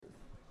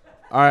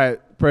All right,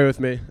 pray with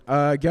me.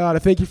 God, I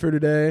thank you for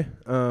today.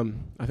 I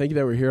thank you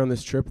that we're here on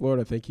this trip, Lord.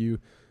 I thank you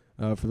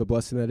for the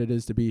blessing that it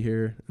is to be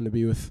here and to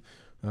be with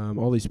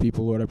all these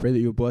people, Lord. I pray that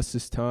you would bless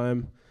this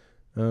time,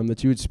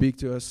 that you would speak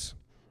to us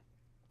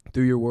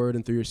through your word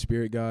and through your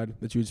spirit, God,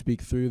 that you would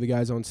speak through the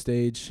guys on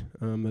stage,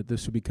 that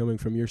this would be coming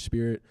from your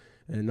spirit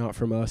and not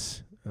from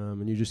us,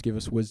 and you just give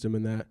us wisdom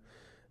in that.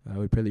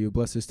 We pray that you would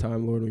bless this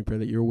time, Lord, and we pray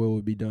that your will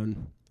would be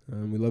done.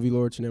 We love you,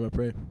 Lord. In your name I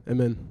pray.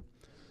 Amen.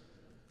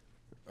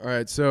 All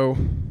right, so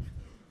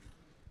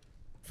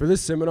for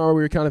this seminar,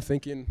 we were kind of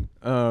thinking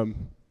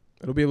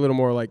it'll be a little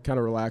more like kind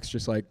of relaxed,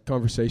 just like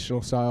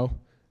conversational style.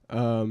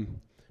 But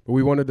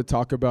we wanted to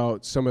talk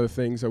about some of the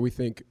things that we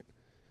think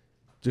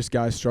just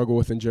guys struggle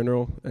with in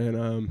general,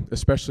 and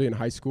especially in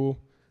high school,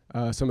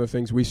 some of the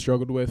things we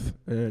struggled with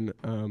and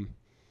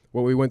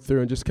what we went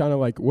through, and just kind of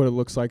like what it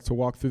looks like to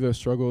walk through those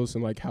struggles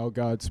and like how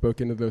God spoke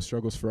into those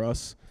struggles for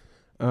us.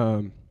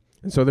 And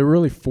so there were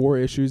really 4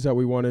 issues that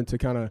we wanted to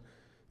kind of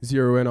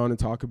zero in on and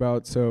talk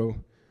about. So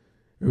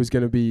it was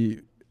going to be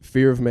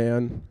fear of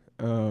man,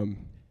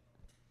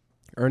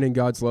 earning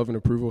God's love and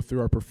approval through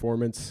our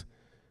performance,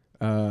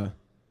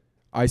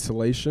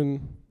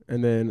 isolation,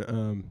 and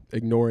then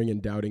ignoring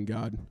and doubting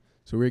God.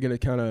 So we're going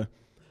to kind of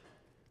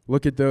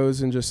look at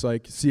those and just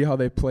like see how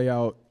they play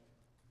out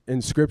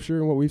in Scripture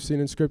and what we've seen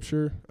in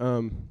Scripture,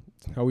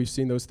 how we've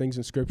seen those things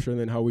in Scripture, and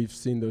then how we've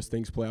seen those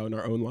things play out in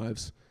our own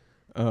lives.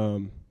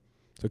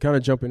 So kind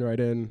of jumping right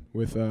in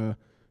with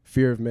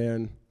fear of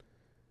man.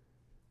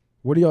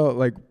 What do y'all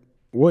like?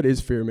 What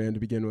is fear of man to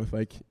begin with?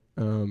 Like,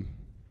 in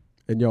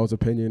y'all's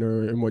opinion,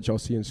 or in what y'all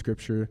see in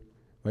Scripture,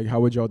 like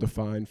how would y'all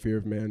define fear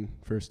of man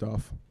first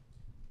off?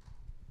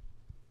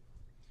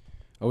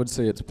 I would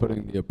say it's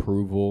putting the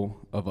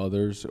approval of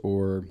others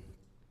or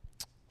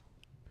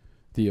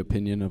the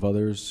opinion of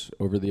others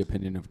over the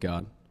opinion of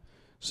God.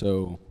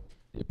 So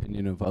the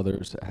opinion of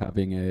others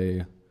having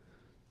a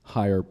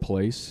higher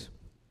place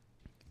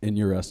in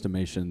your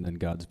estimation than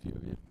God's view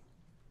of you.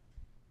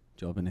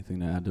 Do you have anything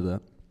to add to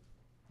that?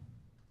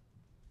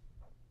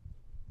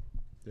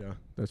 Yeah,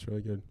 that's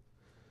really good.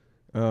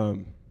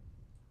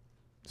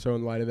 So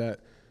in light of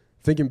that,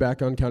 thinking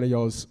back on kind of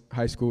y'all's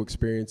high school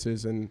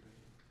experiences and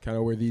kind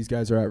of where these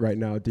guys are at right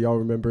now, do y'all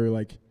remember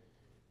like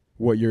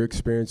what your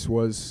experience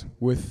was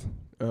with,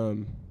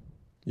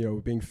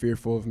 being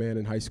fearful of man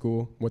in high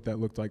school, what that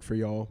looked like for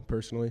y'all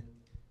personally?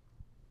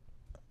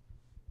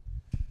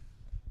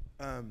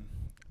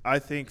 I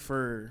think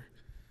for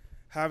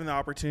having the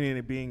opportunity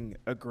and being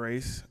a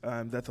grace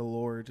that the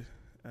Lord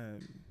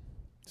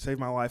saved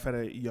my life at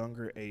a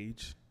younger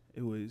age.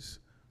 It was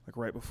like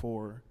right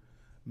before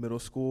middle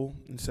school,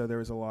 and so there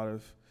was a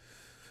lot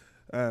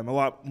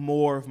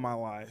more of my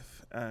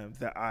life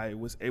that I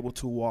was able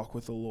to walk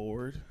with the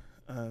Lord.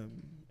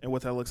 And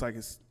what that looks like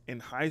is in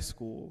high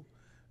school,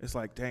 it's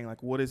like, dang,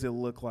 like what does it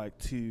look like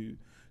to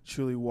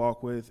truly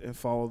walk with and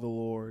follow the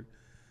Lord?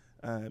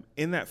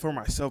 In that for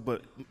myself,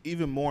 but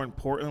even more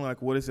important,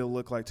 like what does it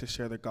look like to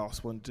share the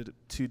gospel and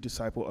to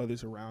disciple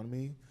others around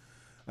me?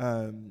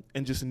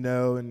 And just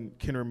know and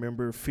can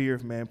remember fear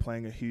of man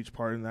playing a huge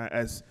part in that,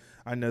 as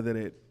I know that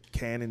it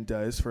can and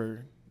does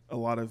for a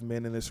lot of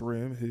men in this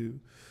room who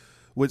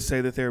would say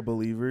that they're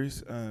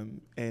believers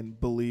and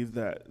believe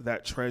that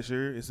that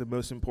treasure is the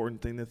most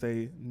important thing that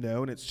they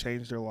know, and it's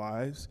changed their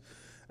lives.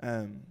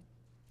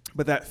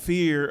 But that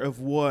fear of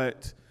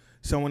what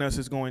someone else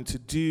is going to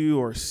do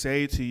or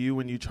say to you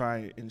when you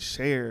try and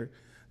share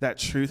that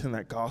truth and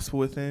that gospel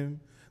with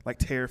them, like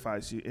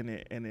terrifies you, and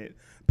it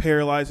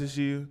paralyzes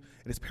you,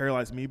 and it's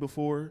paralyzed me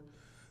before.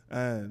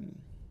 But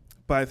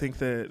I think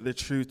the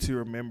truth to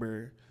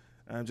remember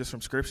just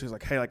from Scripture is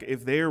like, hey, like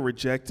if they're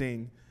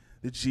rejecting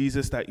the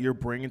Jesus that you're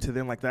bringing to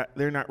them, like that,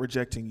 they're not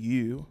rejecting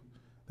you.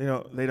 They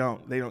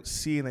don't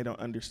see and they don't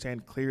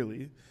understand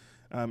clearly.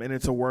 And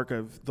it's a work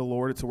of the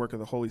Lord. It's a work of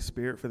the Holy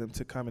Spirit for them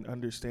to come and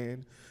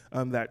understand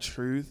that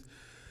truth.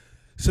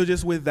 So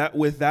just with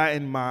that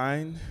in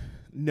mind,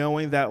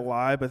 knowing that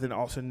lie, but then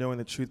also knowing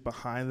the truth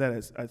behind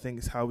that, I think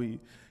is how we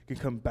can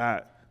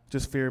combat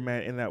just fear,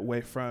 man, in that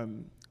way,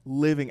 from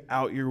living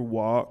out your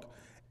walk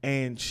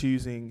and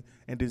choosing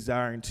and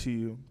desiring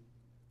to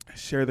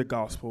share the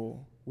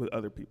gospel with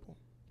other people.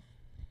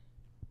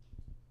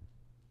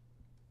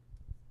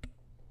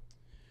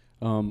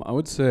 I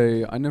would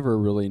say I never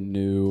really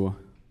knew,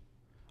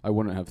 I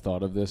wouldn't have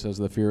thought of this as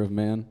the fear of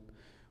man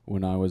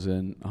when I was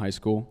in high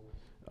school.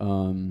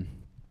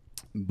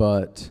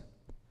 But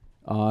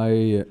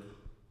I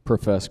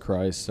professed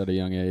Christ at a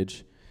young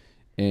age,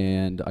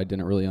 and I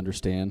didn't really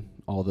understand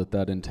all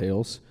that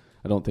entails.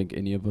 I don't think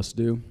any of us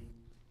do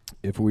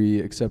if we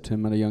accept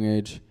him at a young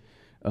age.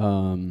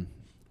 But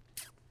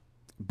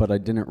I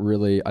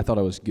thought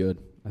I was good.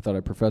 I thought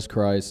I professed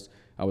Christ,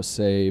 I was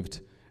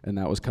saved, and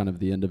that was kind of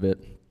the end of it.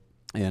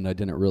 And I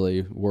didn't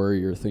really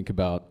worry or think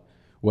about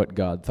what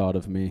God thought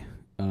of me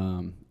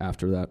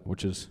after that,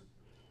 which is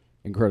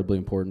incredibly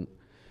important.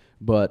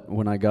 But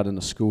when I got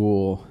into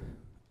school,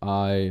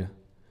 I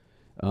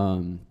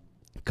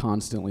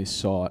constantly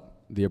sought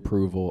the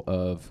approval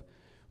of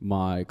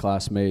my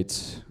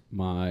classmates,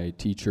 my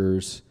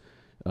teachers,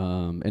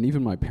 and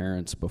even my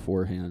parents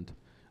beforehand.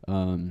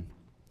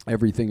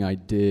 Everything I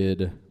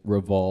did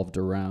revolved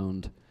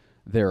around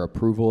their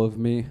approval of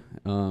me,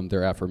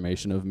 their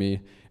affirmation of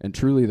me, and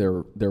truly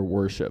their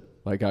worship.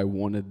 Like, I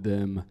wanted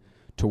them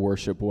to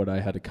worship what I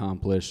had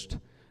accomplished,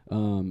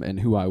 and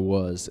who I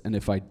was. And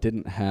if I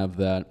didn't have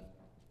that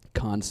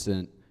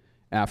constant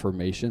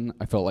affirmation,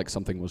 I felt like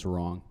something was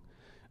wrong.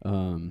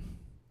 And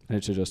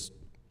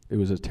it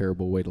was a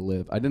terrible way to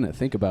live. I didn't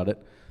think about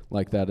it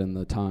like that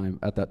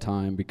at that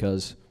time,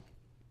 because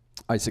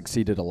I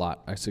succeeded a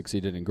lot. I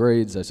succeeded in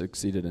grades, I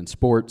succeeded in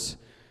sports,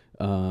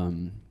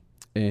 and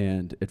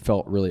it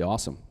felt really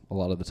awesome a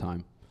lot of the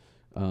time.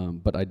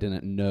 But I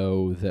didn't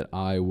know that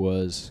I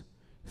was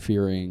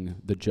fearing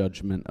the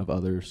judgment of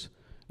others.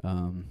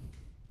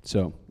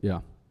 So,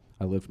 yeah,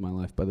 I lived my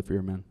life by the fear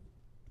of man.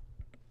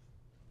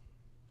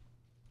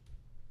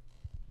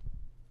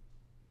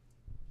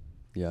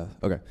 Yeah,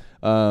 okay.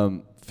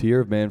 Fear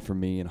of man for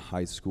me in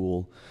high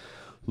school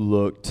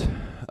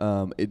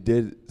it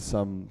did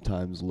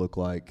sometimes look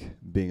like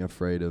being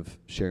afraid of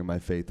sharing my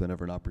faith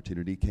whenever an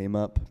opportunity came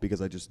up,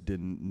 because I just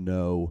didn't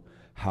know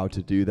how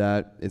to do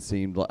that. It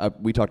seemed like,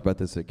 we talked about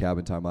this at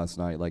cabin time last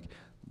night, like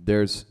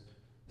there's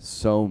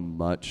so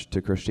much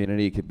to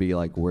Christianity. It could be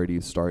like, where do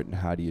you start and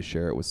how do you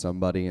share it with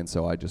somebody? And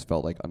so I just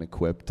felt like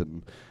unequipped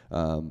and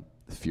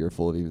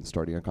fearful of even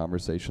starting a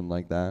conversation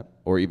like that,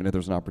 or even if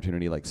there's an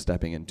opportunity, like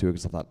stepping into it,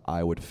 because I thought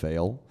I would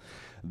fail.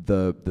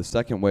 The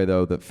second way,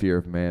 though, that fear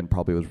of man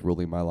probably was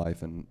ruling my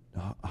life in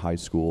high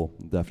school,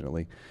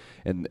 definitely,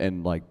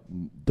 and like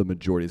the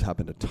majority has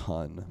happened a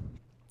ton,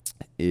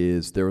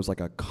 is there was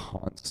like a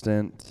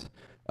constant,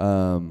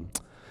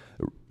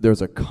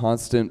 there's a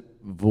constant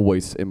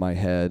voice in my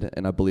head,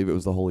 and I believe it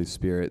was the Holy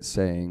Spirit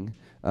saying,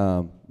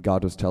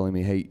 God was telling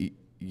me, hey,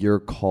 you're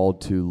called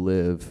to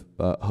live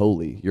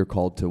holy. You're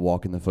called to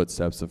walk in the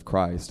footsteps of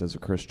Christ as a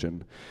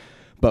Christian.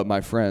 But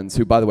my friends,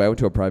 who, by the way, I went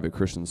to a private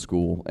Christian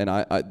school, and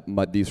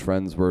these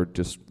friends were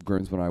just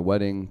groomsmen at my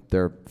wedding.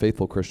 They're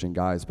faithful Christian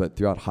guys, but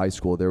throughout high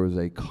school, there was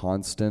a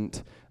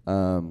constant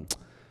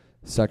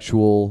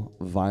sexual,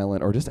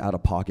 violent, or just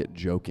out-of-pocket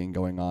joking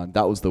going on.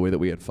 That was the way that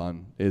we had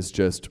fun, is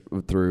just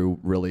through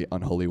really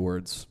unholy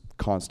words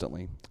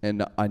constantly.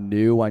 And I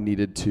knew I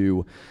needed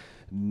to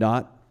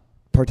not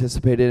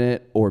participate in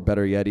it, or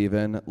better yet,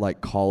 even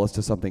like call us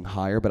to something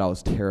higher, but I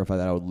was terrified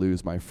that I would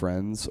lose my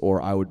friends,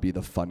 or I would be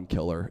the fun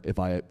killer if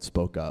I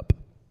spoke up.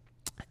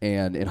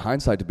 And in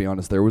hindsight, to be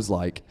honest, there was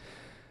like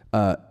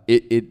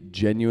it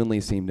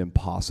genuinely seemed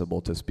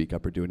impossible to speak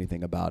up or do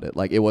anything about it.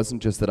 Like, it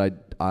wasn't just that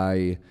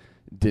I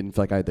didn't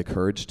feel like I had the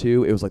courage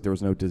to. It was like there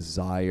was no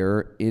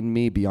desire in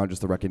me beyond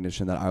just the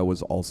recognition that I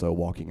was also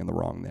walking in the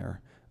wrong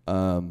there.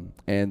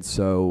 And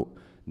so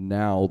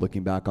now,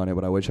 looking back on it,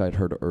 what I wish I had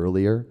heard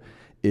earlier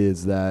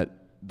is that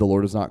the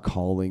Lord is not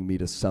calling me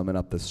to summon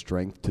up the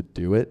strength to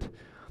do it.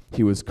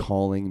 He was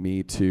calling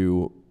me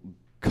to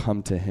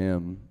come to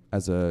him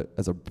as a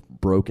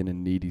broken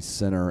and needy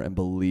sinner and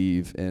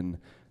believe in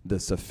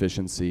the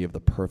sufficiency of the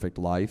perfect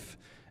life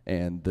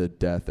and the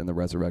death and the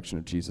resurrection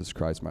of Jesus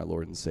Christ, my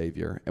Lord and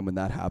Savior. And when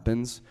that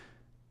happens,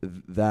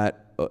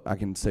 that I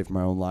can say from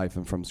my own life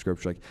and from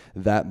Scripture, like,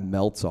 that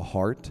melts a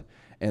heart.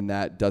 And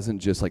that doesn't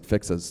just like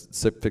fix a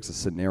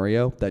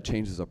scenario, that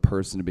changes a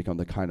person to become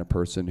the kind of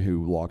person who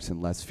walks in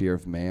less fear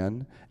of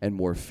man and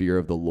more fear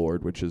of the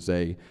Lord, which is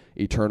a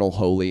eternal,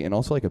 holy, and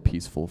also like a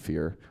peaceful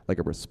fear, like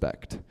a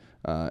respect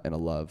and a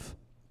love.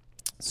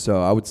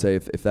 So I would say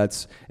if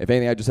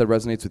anything I just said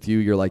resonates with you,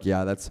 you're like,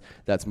 yeah,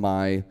 that's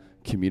my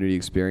community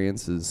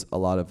experience, is a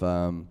lot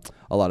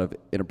of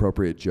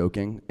inappropriate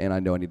joking, and I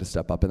know I need to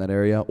step up in that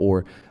area,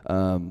 or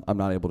I'm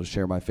not able to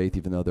share my faith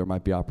even though there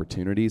might be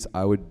opportunities.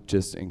 I would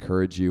just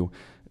encourage you,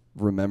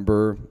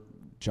 remember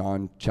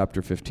John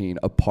chapter 15,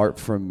 apart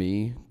from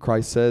me,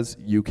 Christ says,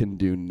 you can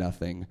do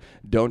nothing.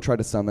 Don't try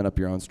to summon up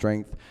your own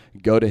strength.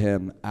 Go to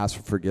him, ask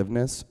for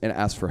forgiveness, and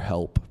ask for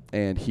help,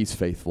 and he's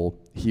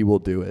faithful. He will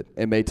do it.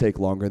 It may take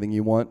longer than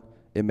you want.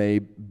 It may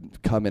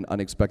come in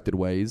unexpected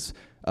ways,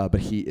 but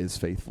he is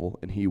faithful,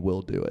 and he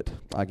will do it.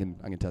 I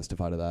can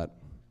testify to that.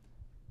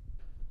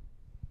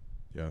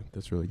 Yeah,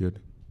 that's really good.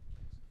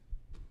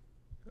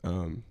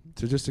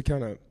 So just to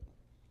kind of,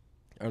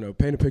 I don't know,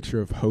 paint a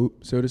picture of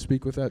hope, so to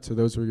speak, with that. So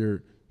those were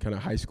your kind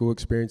of high school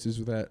experiences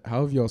with that.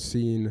 How have y'all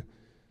seen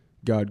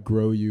God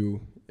grow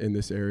you in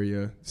this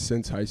area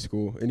since high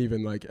school, and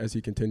even like as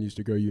he continues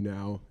to grow you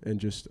now, and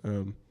just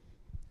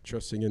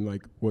trusting in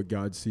like what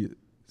God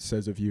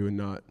says of you and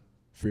not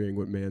fearing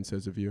what man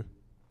says of you?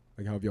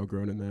 Like, how have y'all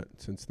grown in that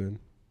since then?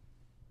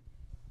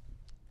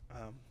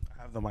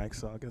 I have the mic,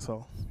 so I guess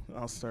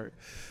I'll start.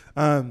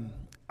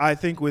 I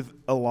think with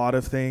a lot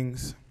of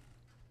things,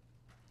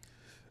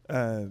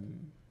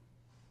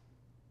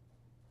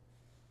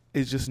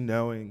 is just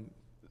knowing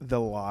the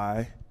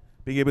lie,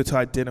 being able to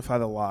identify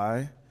the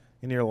lie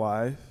in your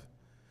life,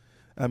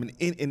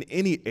 in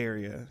any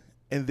area,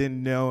 and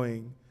then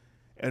knowing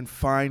and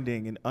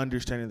finding and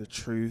understanding the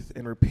truth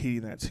and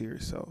repeating that to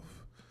yourself.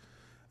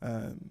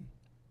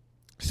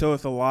 So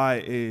if the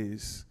lie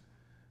is,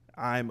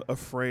 I'm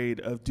afraid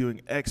of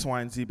doing X,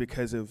 Y, and Z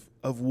because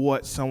of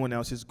what someone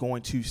else is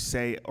going to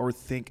say or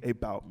think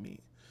about me.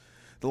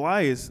 The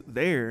lie is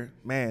there,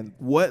 man.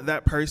 What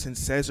that person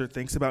says or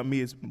thinks about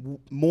me is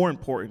more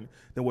important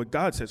than what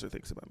God says or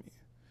thinks about me.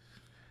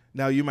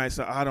 Now, you might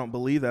say, I don't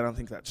believe that. I don't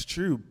think that's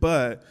true.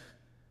 But,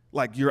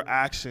 like, your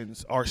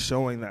actions are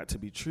showing that to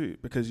be true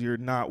because you're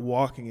not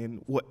walking in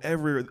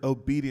whatever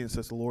obedience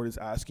that the Lord is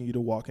asking you to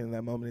walk in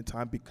that moment in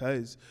time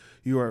because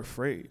you are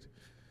afraid.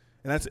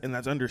 And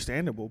that's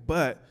understandable.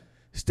 But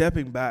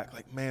stepping back,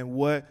 like, man,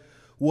 what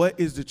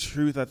is the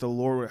truth that the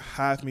Lord would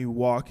have me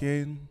walk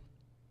in?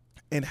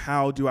 And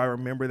how do I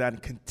remember that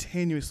and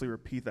continuously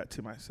repeat that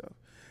to myself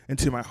and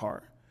to my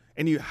heart?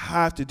 And you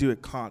have to do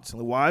it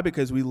constantly. Why?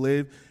 Because we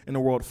live in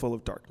a world full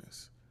of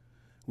darkness.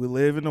 We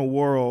live in a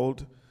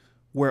world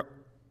where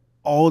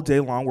all day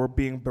long we're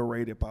being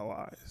berated by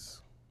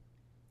lies.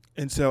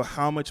 And so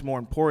how much more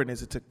important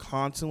is it to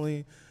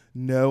constantly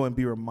know and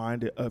be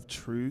reminded of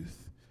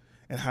truth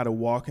and how to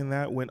walk in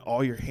that when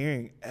all you're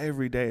hearing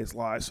every day is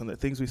lies, from the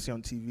things we see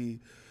on TV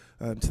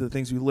to the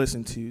things we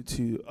listen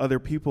to other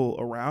people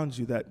around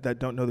you that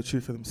don't know the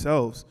truth for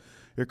themselves.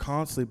 You're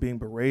constantly being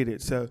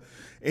berated. So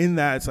in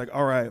that, it's like,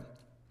 all right,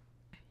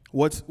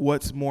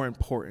 what's more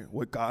important?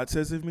 What God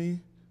says of me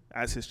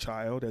as his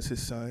child, as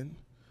his son,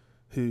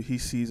 who he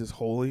sees as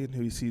holy and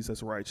who he sees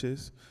as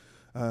righteous,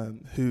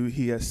 who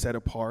he has set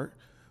apart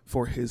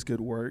for his good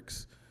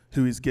works,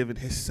 who he's given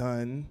his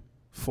son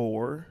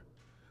for.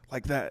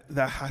 Like that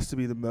has to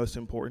be the most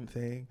important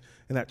thing.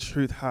 And that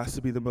truth has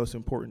to be the most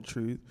important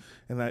truth.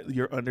 And that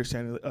your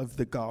understanding of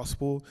the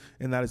gospel,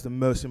 and that is the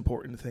most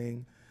important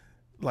thing,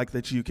 like,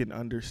 that you can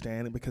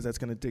understand, because that's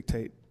going to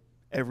dictate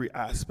every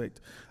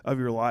aspect of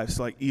your life.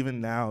 So, like,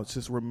 even now, it's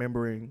just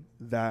remembering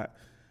that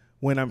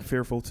when I'm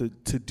fearful to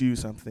do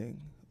something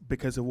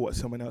because of what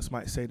someone else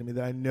might say to me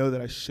that I know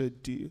that I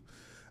should do,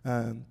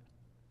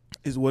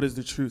 is what is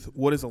the truth?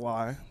 What is a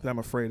lie that I'm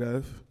afraid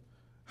of?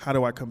 How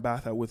do I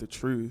combat that with the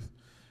truth?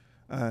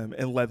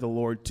 And let the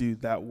Lord do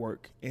that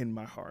work in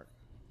my heart.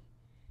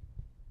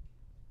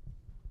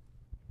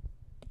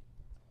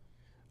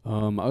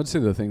 I would say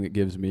the thing that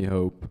gives me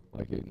hope,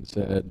 like Aaden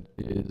said,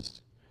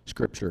 is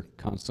Scripture,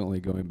 constantly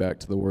going back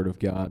to the Word of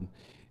God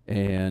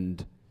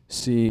and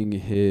seeing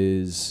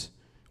his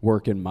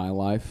work in my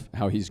life,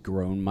 how he's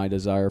grown my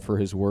desire for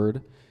his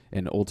Word,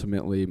 and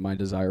ultimately my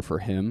desire for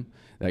him.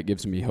 That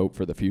gives me hope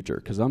for the future,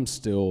 because I'm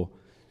still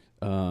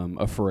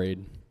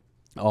afraid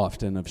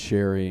often of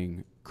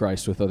sharing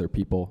Christ with other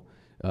people,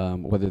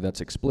 whether that's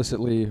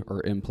explicitly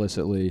or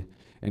implicitly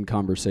in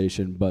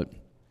conversation. But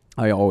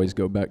I always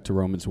go back to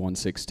Romans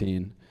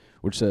 1:16,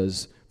 which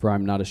says, "For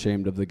I'm not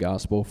ashamed of the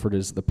gospel, for it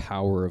is the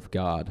power of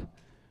God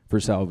for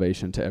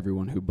salvation to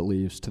everyone who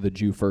believes, to the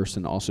Jew first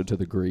and also to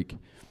the Greek."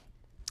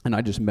 And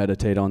I just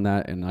meditate on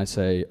that, and I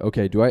say,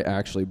 okay, do I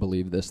actually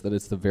believe this, that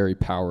it's the very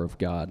power of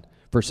God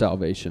for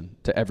salvation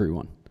to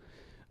everyone?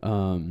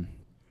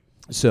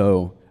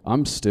 So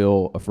I'm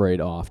still afraid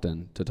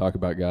often to talk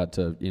about God,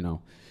 to,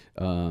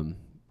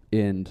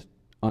 end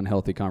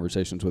unhealthy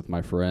conversations with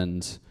my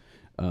friends.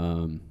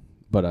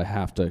 But I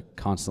have to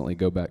constantly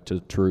go back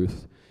to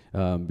truth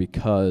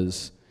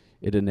because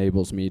it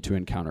enables me to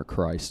encounter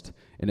Christ.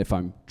 And if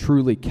I'm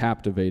truly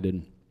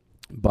captivated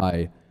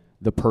by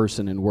the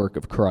person and work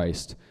of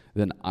Christ,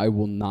 then I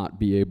will not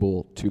be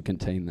able to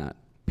contain that,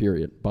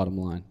 period, bottom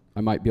line.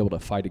 I might be able to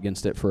fight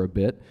against it for a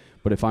bit,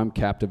 but if I'm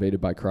captivated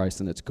by Christ,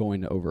 then it's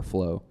going to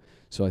overflow.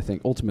 So I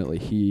think ultimately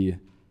he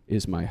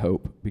is my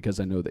hope, because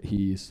I know that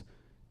he's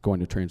going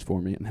to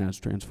transform me and has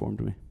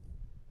transformed me.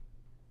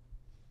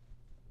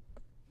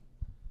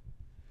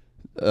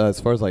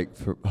 As far as like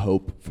for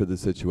hope for the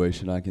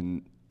situation, I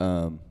can,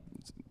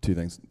 two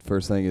things.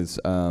 First thing is,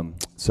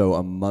 so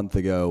a month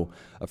ago,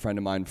 a friend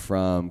of mine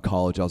from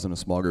college I was in a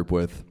small group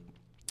with,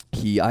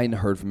 I hadn't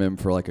heard from him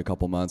for like a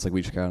couple months. Like,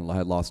 we just kind of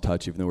had lost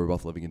touch, even though we were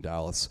both living in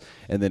Dallas.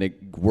 And then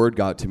word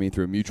got to me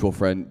through a mutual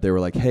friend. They were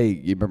like, "Hey,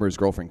 you remember his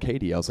girlfriend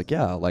Katie?" I was like,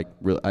 "Yeah." Like,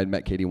 really, I'd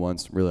met Katie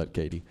once. Really liked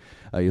Katie.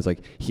 He was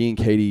like, he and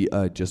Katie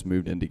just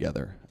moved in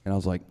together. And I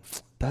was like,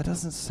 that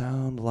doesn't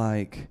sound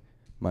like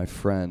my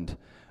friend.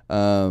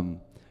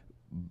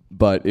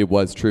 But it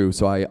was true.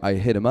 So I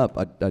hit him up.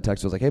 I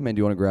texted. I was like, "Hey man, do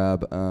you want to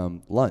grab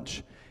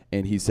lunch?"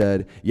 And he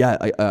said,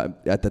 "Yeah."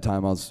 At the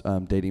time I was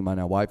dating my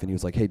now wife, and he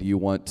was like, "Hey, do you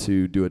want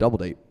to do a double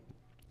date?"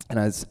 And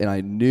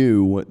I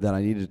knew that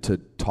I needed to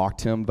talk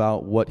to him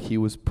about what he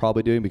was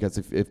probably doing, because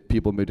if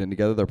people moved in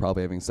together, they're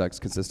probably having sex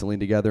consistently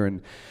together,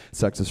 and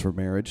sex is for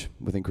marriage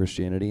within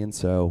Christianity. And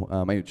so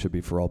it should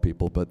be for all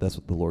people, but that's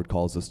what the Lord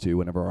calls us to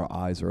whenever our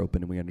eyes are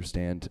open and we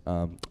understand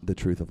the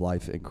truth of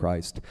life in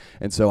Christ.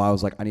 And so I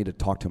was like, I need to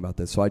talk to him about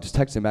this. So I just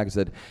texted him back and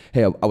said,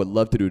 "Hey, I would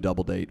love to do a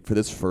double date. For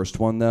this first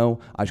one, though,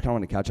 I just kind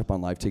of want to catch up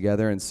on life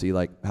together and see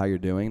like how you're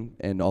doing,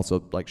 and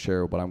also like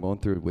share what I'm going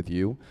through with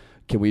you.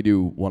 Can we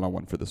do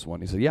one-on-one for this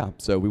one?" He said, "Yeah."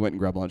 So we went and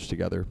grabbed lunch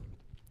together.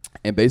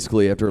 And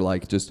basically after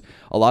like just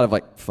a lot of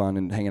like fun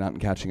and hanging out and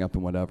catching up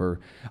and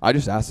whatever, I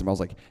just asked him, I was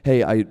like,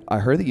 "Hey, I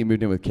heard that you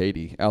moved in with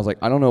Katie." I was like,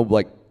 "I don't know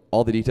like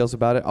all the details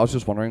about it. I was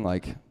just wondering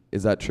like,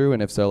 is that true?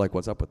 And if so, like,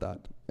 what's up with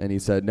that? And he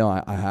said, no,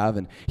 I have.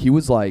 And he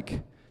was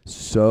like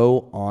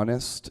so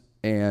honest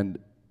and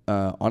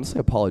honestly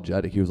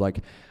apologetic. He was like,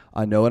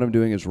 I know what I'm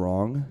doing is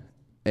wrong,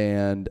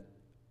 and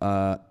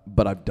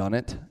but I've done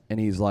it. And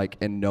he's like,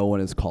 and no one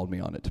has called me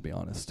on it, to be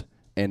honest.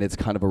 And it's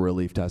kind of a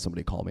relief to have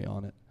somebody call me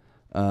on it.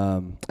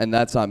 And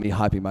that's not me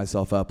hyping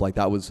myself up. Like,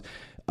 that was,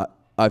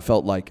 I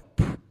felt like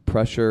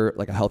pressure,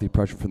 like a healthy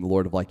pressure from the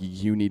Lord of like,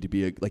 you need to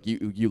be like,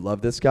 you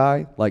love this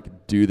guy,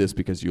 like, do this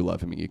because you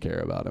love him and you care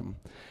about him.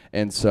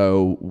 And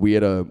so we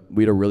had a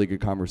really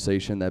good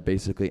conversation that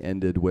basically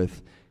ended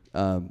with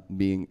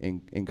me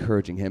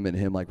encouraging him and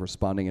him like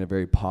responding in a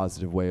very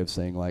positive way of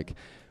saying like,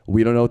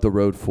 we don't know what the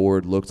road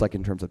forward looks like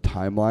in terms of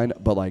timeline,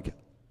 but like,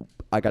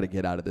 I got to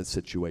get out of this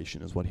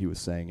situation is what he was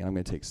saying, and I'm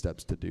going to take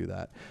steps to do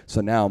that.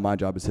 So now my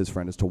job as his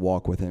friend is to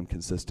walk with him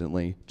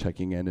consistently,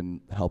 checking in and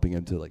helping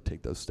him to like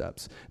take those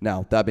steps.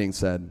 Now, that being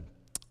said,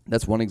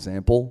 that's one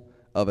example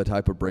of a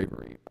type of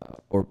bravery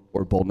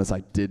or boldness I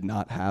did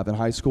not have in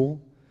high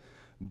school,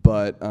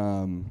 but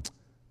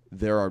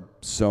there are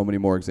so many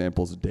more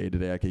examples day to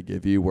day I could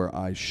give you where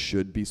I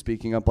should be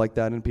speaking up like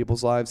that in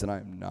people's lives, and I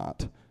am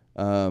not.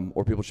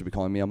 Or people should be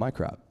calling me on my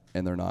crap,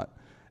 and they're not.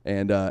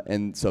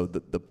 And so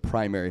the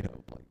primary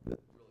hope, like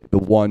the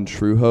one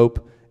true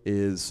hope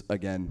is,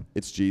 again,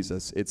 it's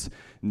Jesus. It's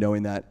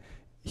knowing that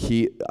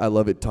I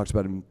love it, talks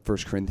about in 1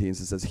 Corinthians,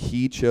 it says,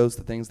 he chose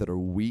the things that are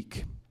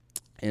weak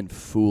and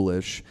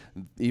foolish,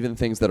 even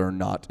things that are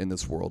not in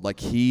this world. Like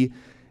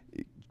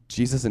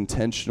Jesus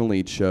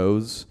intentionally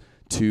chose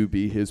to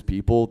be his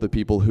people, the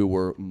people who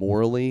were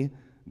morally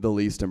the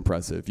least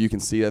impressive. You can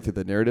see that through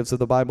the narratives of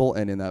the Bible,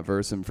 and in that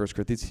verse in 1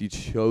 Corinthians, he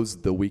chose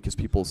the weakest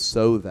people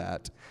so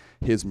that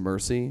his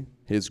mercy,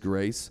 his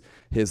grace,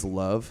 his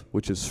love,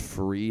 which is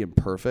free and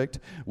perfect,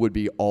 would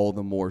be all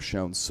the more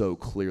shown so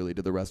clearly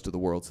to the rest of the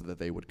world so that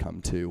they would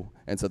come to,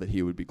 and so that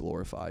he would be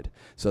glorified.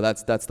 So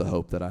that's the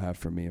hope that I have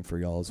for me and for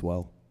y'all as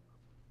well.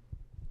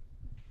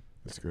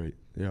 That's great.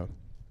 Yeah.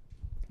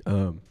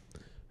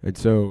 And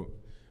so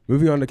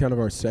moving on to kind of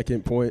our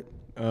second point,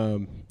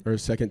 or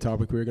second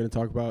topic we were going to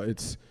talk about,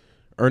 it's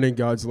earning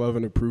God's love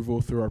and approval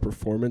through our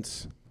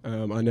performance.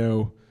 I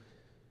know,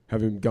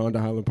 having gone to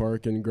Highland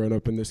Park and grown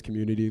up in this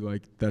community,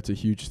 like, that's a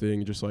huge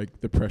thing, just like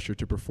the pressure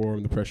to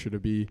perform, the pressure to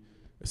be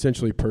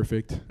essentially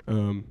perfect.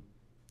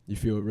 You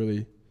feel it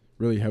really,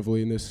 really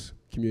heavily in this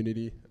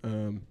community.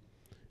 And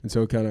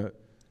so kind of,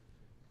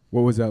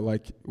 what was that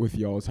like with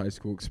y'all's high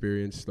school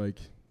experience? Like,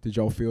 did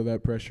y'all feel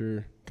that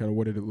pressure? Kind of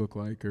what did it look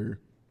like? Or,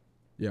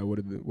 yeah,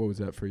 what was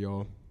that for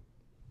y'all?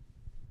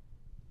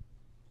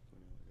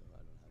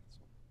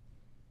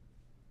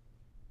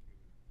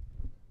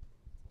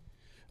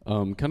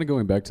 Kind of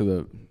going back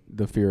to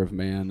the fear of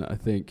man, I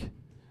think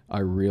I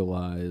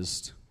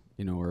realized,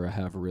 or I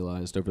have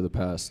realized over the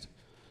past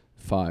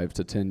 5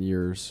 to 10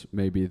 years,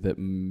 maybe that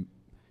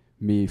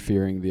me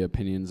fearing the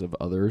opinions of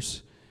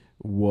others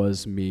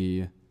was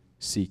me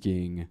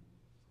seeking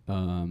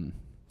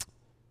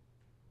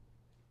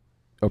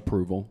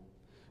approval.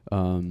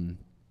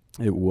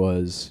 It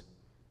was,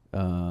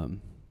 what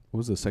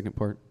was the second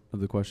part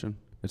of the question?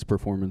 It's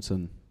performance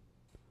and...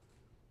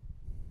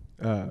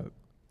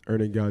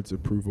 earning God's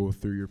approval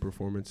through your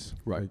performance.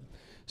 Right.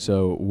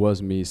 So it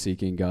was me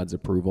seeking God's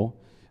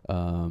approval,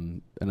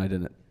 and I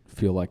didn't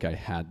feel like I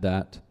had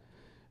that.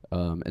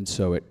 And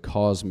so it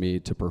caused me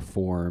to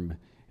perform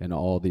in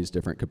all these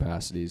different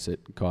capacities. It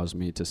caused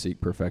me to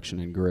seek perfection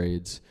in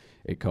grades.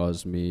 It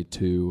caused me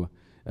to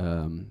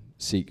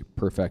seek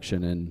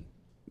perfection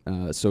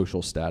in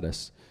social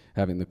status,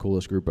 having the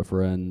coolest group of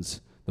friends,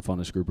 the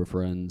funnest group of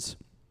friends,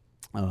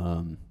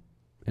 and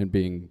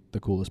being the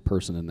coolest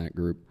person in that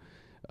group.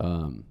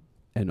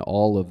 And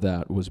all of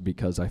that was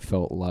because I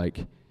felt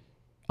like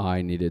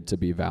I needed to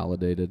be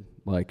validated,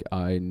 like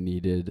I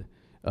needed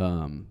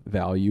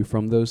value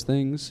from those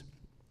things.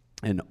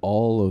 And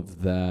all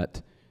of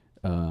that,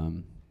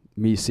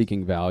 me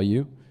seeking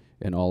value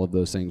and all of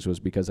those things was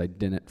because I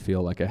didn't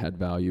feel like I had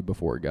value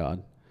before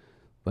God.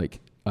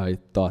 Like, I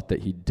thought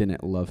that he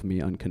didn't love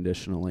me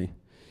unconditionally,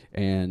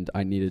 and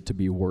I needed to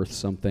be worth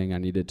something. I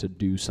needed to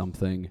do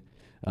something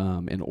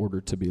in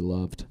order to be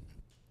loved.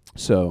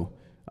 So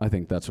I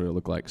think that's what it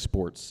looked like.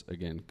 Sports,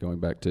 again, going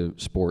back to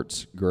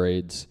sports,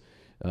 grades,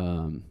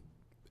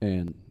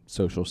 and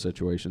social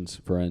situations,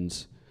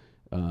 friends.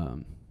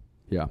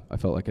 Yeah, I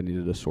felt like I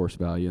needed to source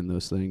value in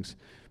those things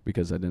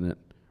because I didn't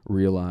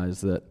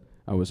realize that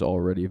I was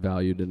already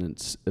valued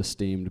and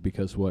esteemed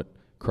because what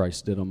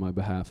Christ did on my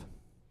behalf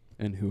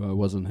and who I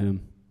was in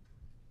him.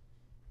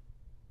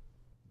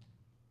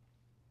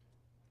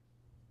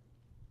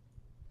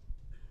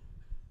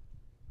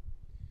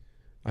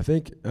 I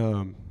think,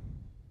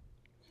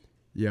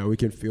 yeah, we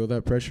can feel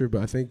that pressure,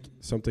 but I think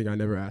something I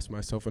never asked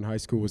myself in high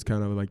school was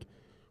kind of like,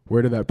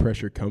 where did that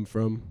pressure come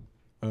from?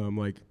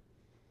 Like,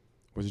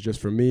 was it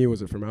just from me?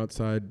 Was it from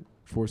outside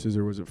forces,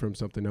 or was it from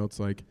something else?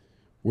 Like,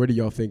 where do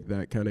y'all think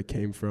that kind of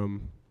came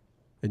from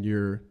in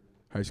your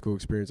high school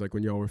experience? Like,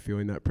 when y'all were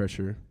feeling that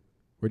pressure,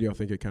 where do y'all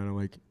think it kind of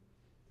like,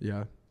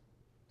 yeah,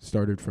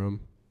 started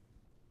from?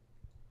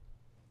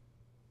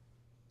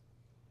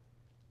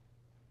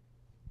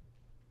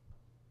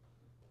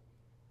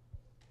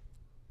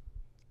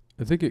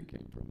 I think it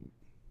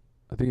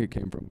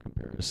came from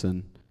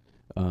comparison.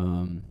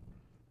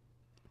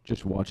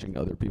 Just watching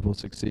other people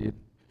succeed.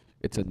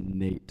 It's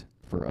innate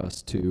for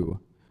us to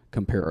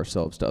compare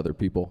ourselves to other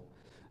people,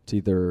 to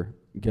either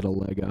get a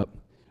leg up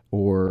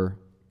or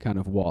kind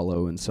of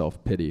wallow in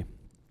self-pity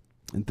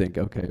and think,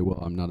 okay, well,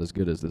 I'm not as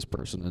good as this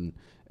person in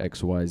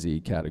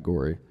XYZ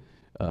category,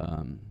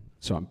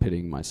 so I'm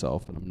pitying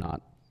myself and I'm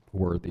not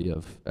worthy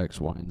of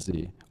X, Y, and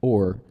Z.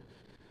 Or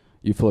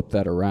you flip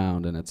that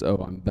around and it's,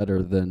 oh, I'm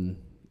better than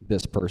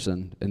this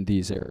person in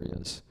these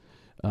areas.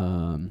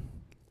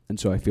 And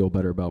so I feel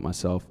better about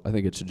myself. I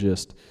think it's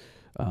just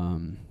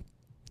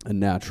a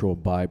natural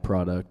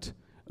byproduct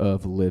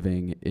of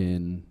living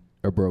in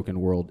a broken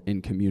world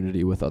in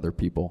community with other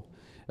people.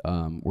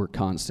 We're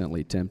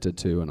constantly tempted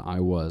to, and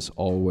I was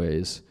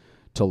always,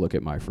 to look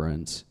at my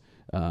friends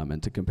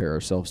and to compare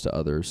ourselves to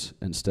others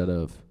instead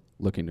of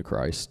looking to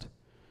Christ.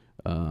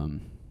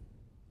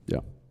 Yeah.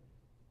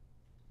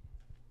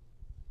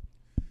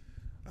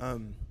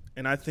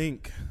 And I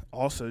think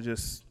also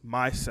just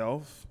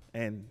myself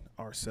and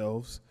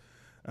ourselves,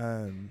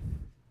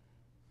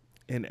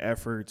 in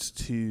efforts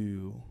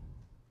to,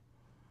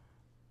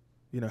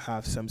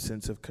 have some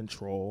sense of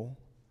control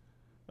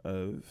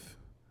of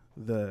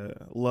the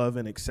love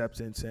and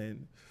acceptance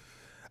and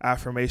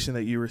affirmation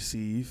that you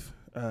receive.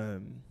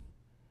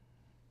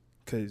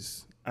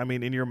 Because,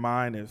 in your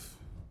mind, if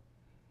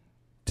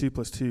 2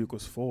 + 2 =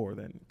 4,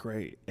 then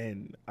great.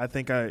 And I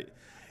think it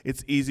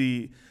was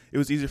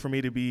easier for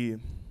me to be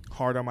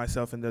hard on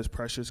myself, and those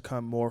pressures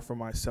come more from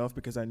myself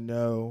because I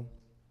know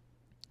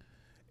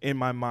in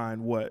my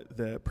mind what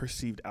the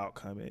perceived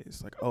outcome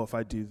is. Like, oh, if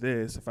I do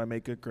this, if I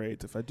make good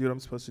grades, if I do what I'm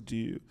supposed to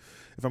do,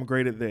 if I'm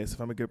great at this, if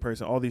I'm a good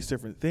person, all these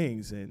different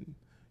things, and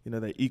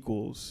that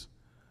equals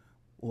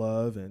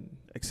love and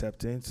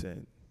acceptance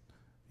and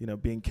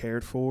being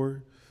cared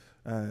for,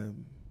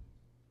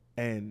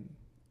 and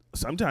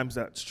sometimes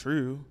that's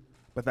true,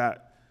 but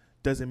that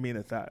doesn't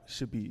mean that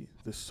should be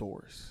the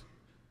source,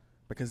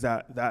 because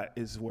that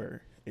is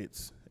where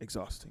it's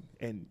exhausting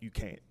and you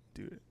can't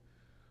do it.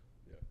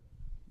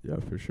 Yeah,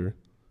 for sure.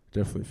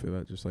 Definitely feel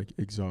that, just like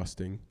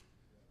exhausting.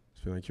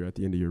 Just feel like you're at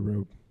the end of your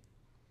rope.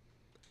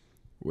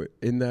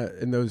 In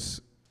those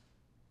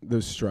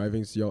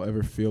strivings, do y'all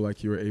ever feel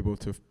like you were able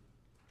to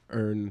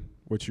earn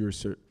what you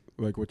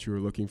were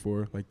looking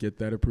for, like get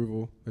that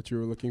approval that you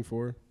were looking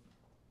for, or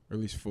at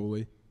least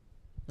fully?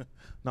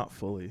 Not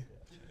fully.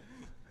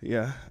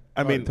 Yeah,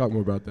 talk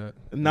more about that.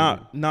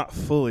 Not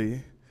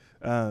fully,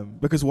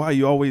 because why?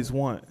 You always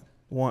want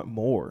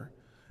more.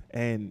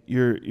 And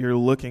you're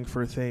looking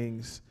for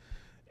things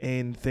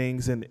and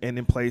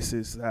in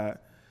places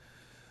that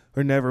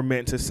are never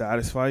meant to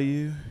satisfy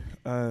you,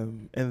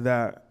 and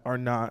that are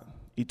not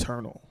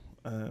eternal.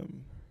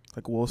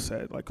 Like Will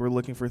said, like we're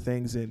looking for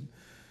things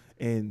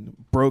in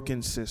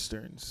broken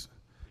cisterns,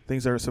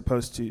 things that are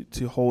supposed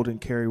to hold and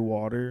carry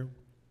water,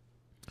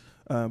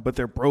 but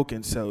they're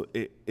broken, so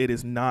it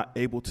is not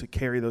able to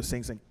carry those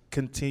things and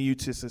continue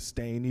to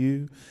sustain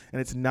you, and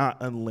it's not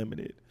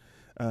unlimited.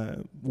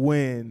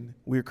 When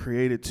we're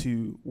created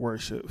to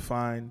worship,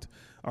 find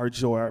our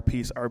joy, our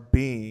peace, our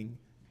being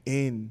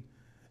in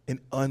an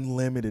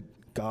unlimited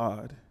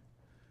God.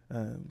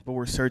 But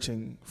we're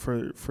searching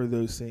for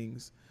those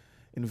things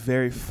in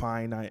very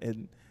finite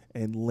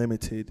and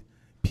limited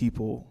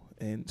people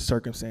and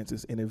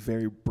circumstances in a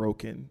very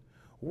broken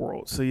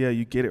world. So yeah,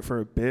 you get it for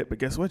a bit, but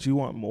guess what? You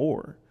want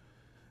more.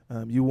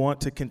 You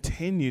want to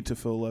continue to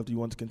feel loved. You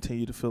want to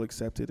continue to feel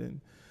accepted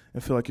and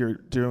feel like you're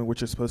doing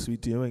what you're supposed to be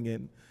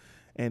doing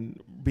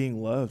and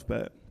being loved.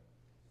 But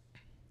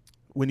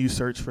when you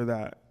search for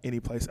that any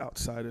place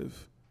outside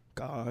of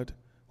God,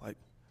 like,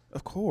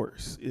 of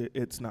course,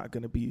 it's not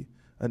going to be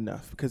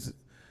enough, because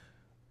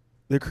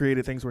the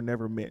created things were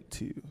never meant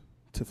to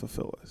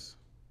fulfill us.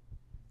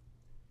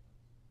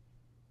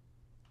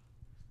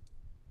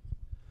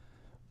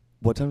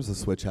 What time does the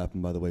switch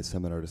happen, by the way,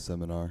 seminar to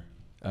seminar?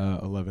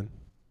 11.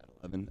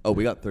 At 11. Oh,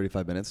 we got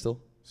 35 minutes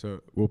still?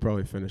 So we'll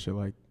probably finish at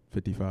like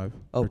 55.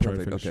 Oh,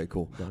 perfect. Okay,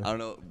 cool. Better. I don't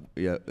know.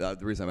 Yeah, the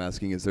reason I'm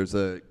asking is there's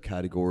a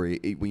category,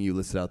 when you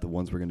listed out the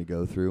ones we're going to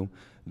go through,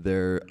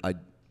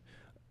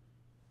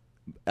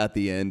 at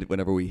the end,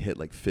 whenever we hit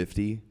like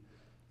 50,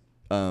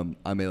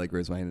 I may like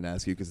raise my hand and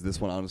ask you, because this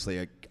one,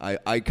 honestly,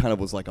 I kind of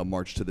was like a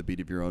march to the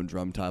beat of your own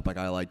drum type. Like,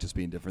 I like just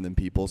being different than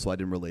people, so I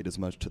didn't relate as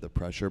much to the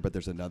pressure. But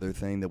there's another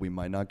thing that we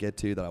might not get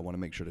to that I want to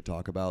make sure to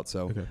talk about.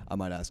 So okay. I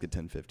might ask at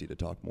 10:50 to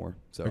talk more.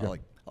 So okay. I'll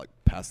like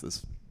pass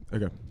this.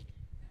 Okay.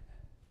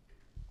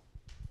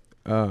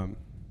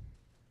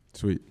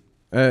 Sweet.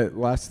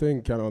 Last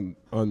thing, kind of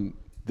on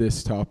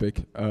this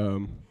topic.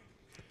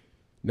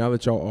 Now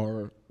that y'all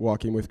are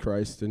walking with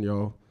Christ and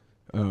y'all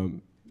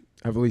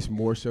have at least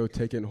more so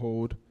taken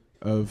hold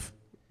of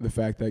the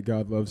fact that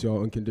God loves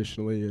y'all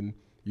unconditionally and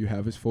you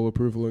have his full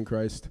approval in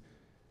Christ,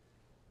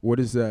 what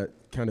does that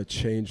kind of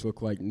change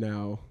look like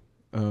now?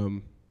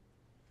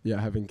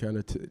 Having kind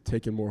of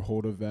taken more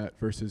hold of that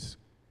versus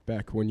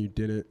back when you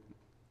didn't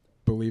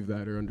believe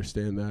that or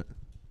understand that.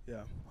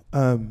 Yeah.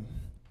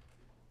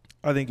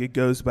 I think it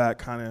goes back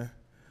kind of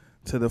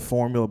to the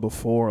formula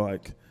before,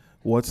 like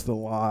what's the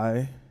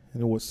lie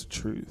and what's the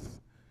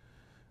truth.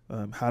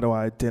 How do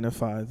I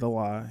identify the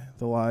lie?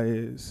 The lie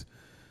is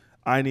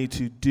I need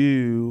to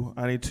do,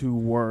 I need to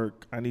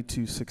work, I need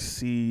to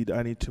succeed,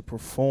 I need to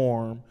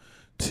perform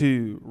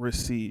to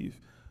receive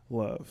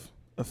love,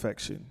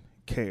 affection,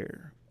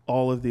 care,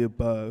 all of the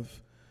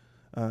above,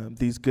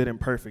 these good and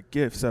perfect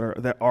gifts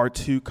that are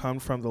to come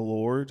from the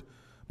Lord,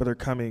 but they're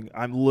coming,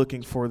 I'm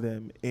looking for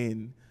them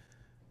in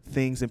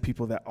things and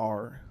people that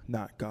are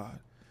not God.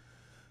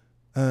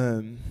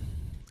 And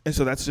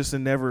so that's just a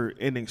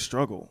never-ending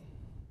struggle.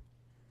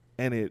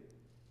 And it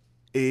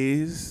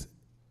is,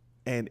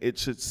 and it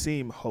should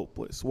seem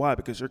hopeless. Why?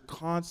 Because you're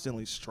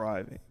constantly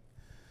striving.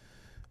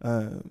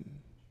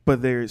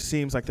 But it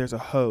seems like there's a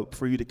hope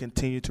for you to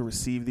continue to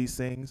receive these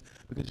things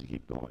because you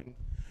keep going.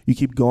 You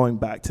keep going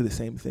back to the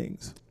same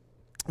things.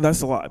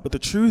 That's a lot. But the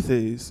truth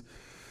is,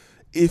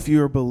 if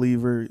you're a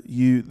believer,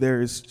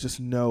 there is just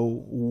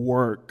no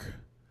work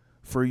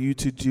for you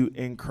to do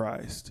in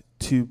Christ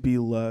to be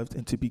loved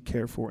and to be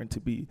cared for and to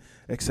be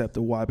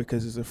accepted. Why?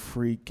 Because it's a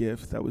free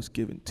gift that was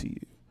given to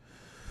you.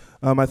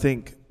 I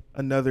think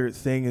another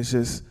thing is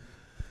just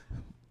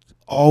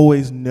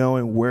always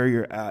knowing where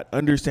you're at,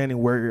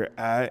 understanding where you're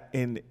at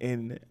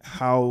in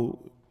how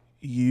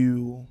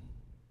you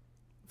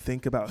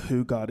think about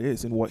who God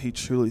is and what he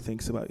truly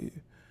thinks about you.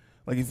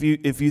 Like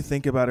if you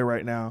think about it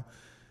right now,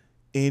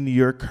 in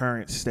your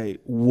current state,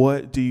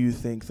 what do you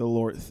think the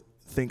Lord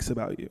thinks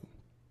about you?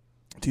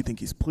 Do you think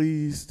he's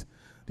pleased?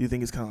 Do you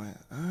think he's kind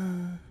of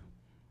like,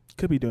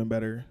 could be doing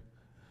better?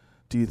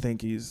 Do you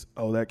think he's,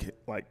 that kid,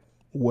 like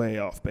way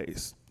off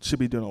base, should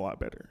be doing a lot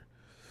better?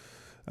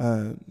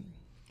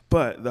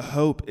 But the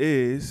hope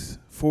is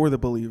for the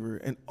believer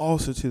and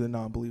also to the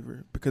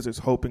non-believer, because there's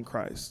hope in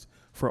Christ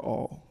for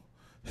all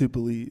who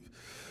believe,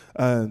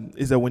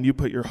 is that when you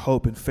put your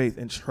hope and faith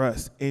and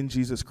trust in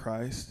Jesus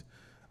Christ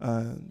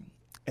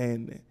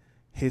and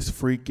his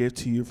free gift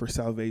to you for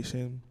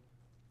salvation,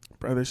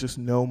 brother, there's just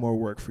no more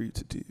work for you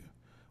to do.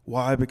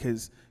 Why?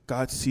 Because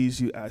God sees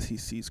you as he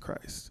sees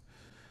Christ.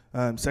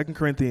 2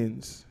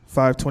 Corinthians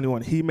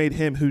 5:21, he made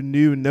him who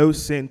knew no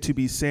sin to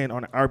be sin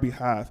on our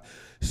behalf,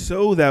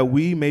 so that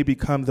we may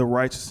become the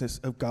righteousness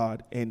of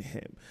God in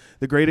him.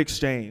 The great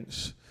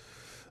exchange,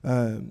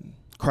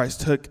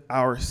 Christ took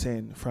our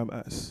sin from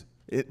us.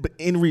 But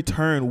in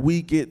return,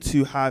 we get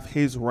to have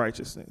his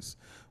righteousness.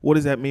 What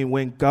does that mean?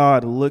 When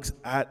God looks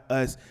at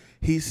us,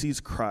 he sees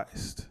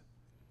Christ.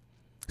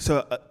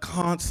 So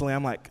constantly,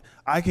 I'm like,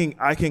 I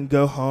can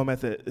go home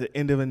at the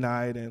end of the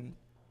night and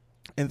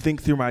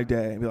think through my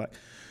day and be like,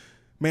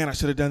 man, I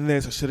should have done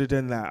this. I should have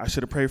done that. I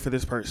should have prayed for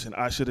this person.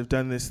 I should have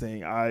done this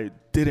thing. I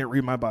didn't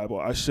read my Bible.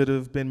 I should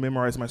have been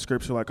memorizing my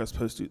scripture like I was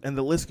supposed to. And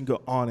the list can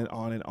go on and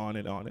on and on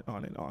and on and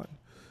on and on.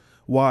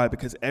 Why?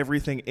 Because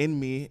everything in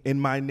me, in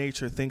my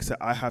nature, thinks that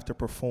I have to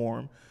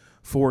perform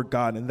for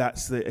God. And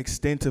that's the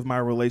extent of my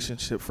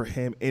relationship for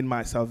him in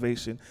my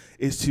salvation,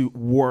 is to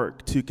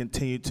work to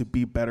continue to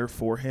be better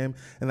for him.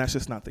 And that's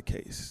just not the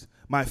case.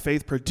 My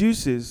faith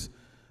produces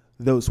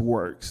those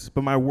works,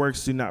 but my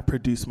works do not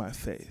produce my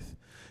faith.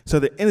 So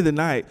at the end of the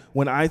night,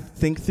 when I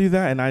think through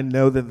that and I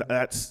know that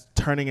that's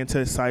turning into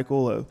a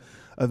cycle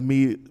of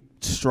me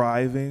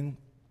striving,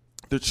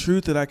 the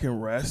truth that I can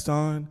rest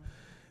on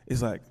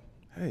is like,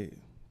 hey,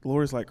 the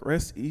Lord's like,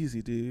 rest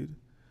easy, dude.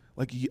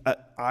 Like,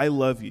 I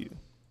love you.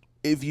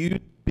 If you,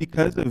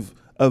 because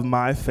of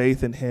my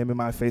faith in him and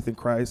my faith in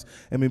Christ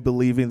and me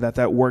believing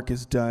that work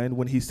is done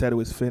when he said it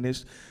was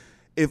finished,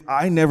 if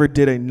I never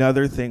did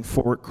another thing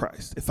for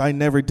Christ, if I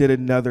never did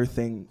another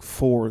thing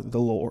for the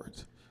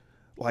Lord,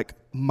 like,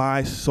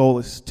 my soul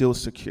is still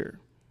secure.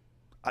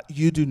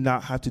 You do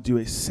not have to do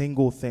a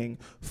single thing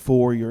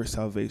for your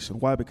salvation.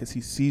 Why? Because he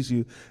sees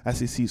you as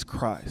he sees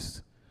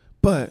Christ.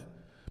 But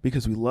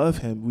because we love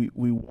him,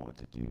 we want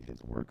to do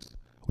his works.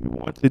 We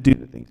want to do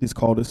the things he's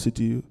called us to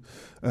do.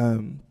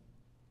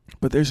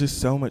 But there's just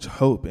so much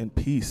hope and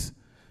peace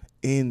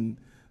in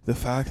the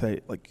fact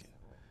that, like,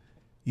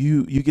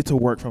 you get to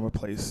work from a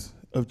place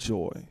of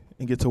joy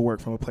and get to work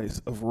from a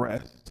place of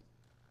rest,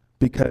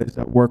 because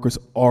that work was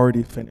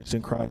already finished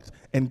in Christ.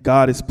 And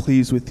God is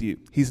pleased with you.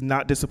 He's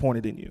not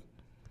disappointed in you.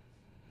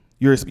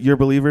 You're a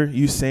believer.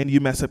 You sin. You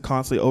mess up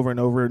constantly over and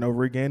over and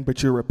over again,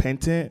 but you're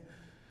repentant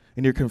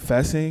and you're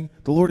confessing.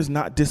 The Lord is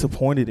not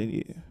disappointed in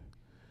you.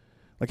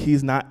 Like,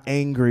 he's not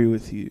angry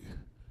with you.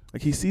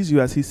 Like, he sees you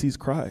as he sees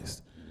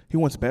Christ. He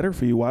wants better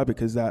for you. Why?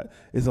 Because that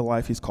is the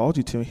life he's called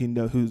you to, and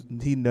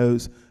he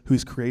knows who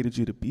he's created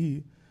you to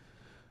be.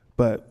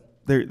 But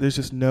there's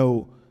just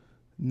no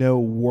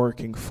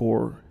working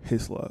for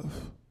his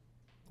love.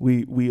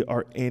 We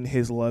are in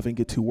his love and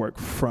get to work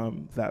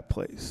from that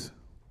place.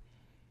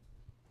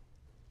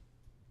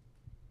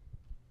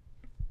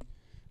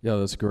 Yeah,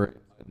 that's great.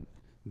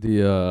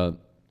 The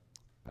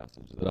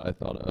passage that I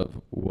thought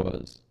of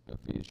was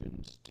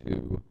Ephesians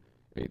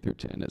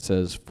 2:8-10. It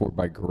says, "For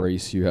by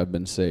grace you have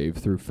been saved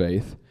through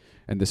faith,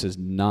 and this is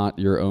not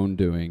your own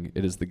doing,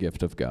 it is the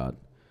gift of God,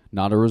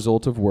 not a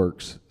result of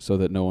works, so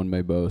that no one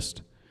may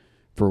boast.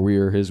 For we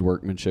are his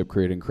workmanship,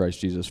 created in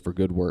Christ Jesus for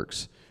good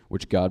works,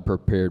 which God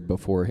prepared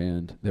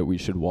beforehand that we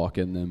should walk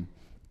in them.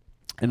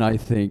 And I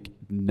think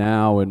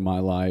now in my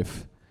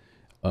life,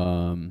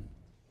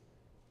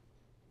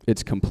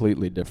 it's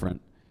completely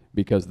different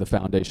because the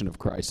foundation of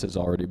Christ has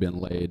already been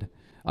laid.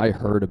 I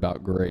heard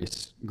about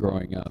grace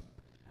growing up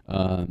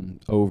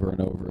over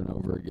and over and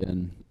over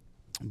again,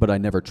 but I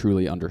never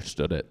truly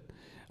understood it.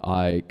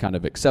 I kind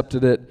of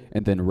accepted it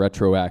and then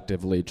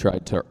retroactively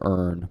tried to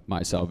earn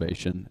my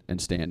salvation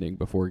and standing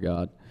before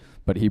God.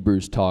 But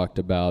Hebrews talks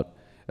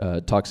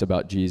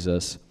about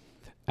Jesus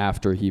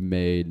after he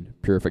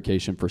made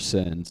purification for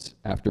sins,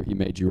 after he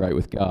made you right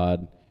with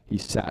God, he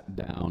sat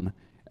down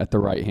at the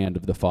right hand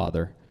of the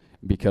Father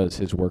because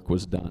his work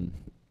was done.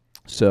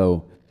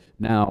 So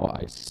now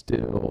I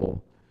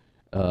still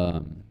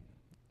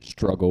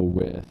struggle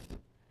with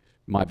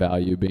my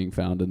value being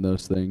found in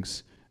those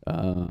things,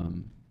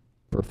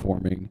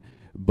 performing,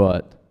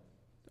 but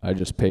I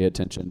just pay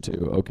attention to,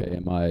 okay,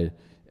 am I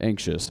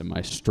anxious? Am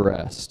I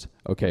stressed?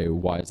 Okay,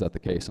 why is that the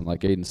case? And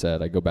like Aaden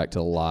said, I go back to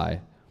the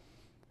lie.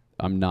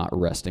 I'm not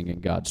resting in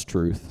God's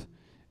truth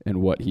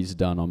and what he's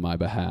done on my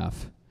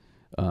behalf.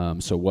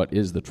 So what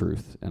is the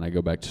truth? And I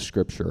go back to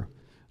Scripture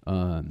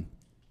and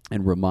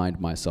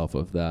remind myself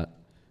of that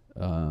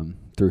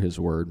through his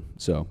word.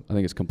 So I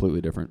think it's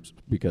completely different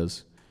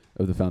because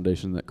of the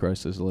foundation that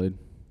Christ has laid.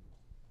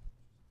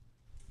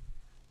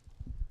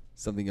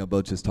 Something you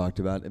both just talked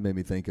about, it made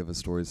me think of a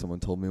story someone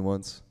told me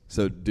once.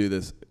 So do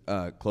this,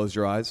 close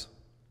your eyes,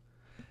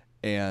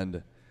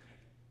 and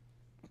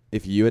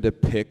if you had to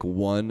pick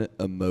one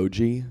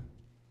emoji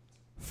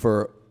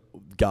for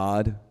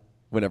God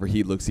whenever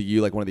he looks at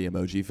you, like one of the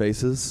emoji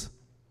faces,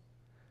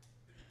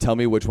 tell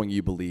me which one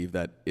you believe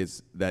that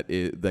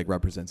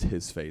represents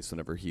his face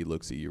whenever he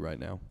looks at you right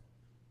now.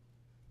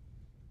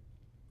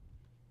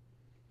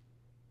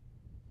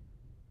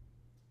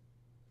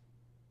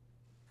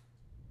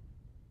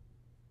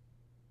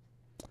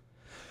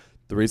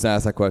 The reason I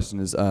asked that question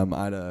is I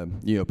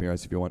had you open your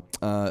eyes if you want.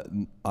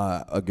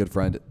 A good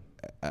friend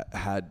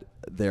had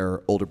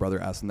their older brother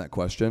ask them that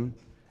question,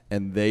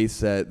 and they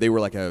said they were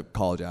like a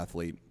college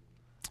athlete,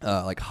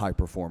 like high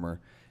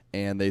performer,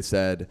 and they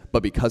said,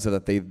 but because of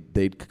that,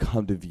 they'd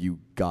come to view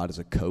God as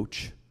a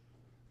coach,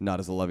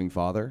 not as a loving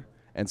father.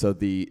 And so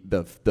the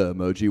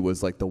emoji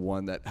was like the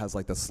one that has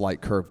like the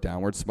slight curved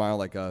downward smile,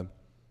 like a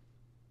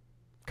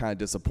kind of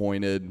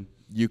disappointed.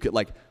 You could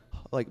like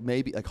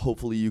maybe like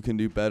hopefully you can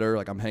do better.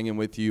 Like I'm hanging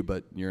with you,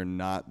 but you're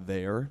not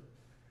there.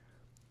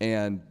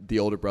 And the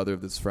older brother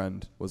of this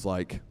friend was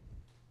like,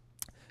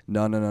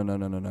 no.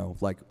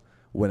 Like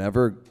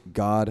whenever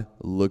God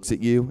looks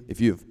at you, if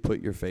you have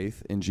put your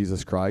faith in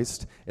Jesus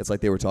Christ, it's like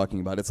they were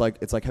talking about. It's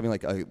like having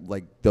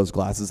like those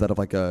glasses that have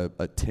like a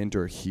tint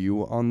or a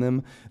hue on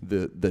them.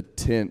 The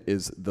tint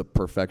is the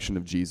perfection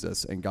of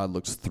Jesus, and God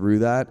looks through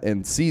that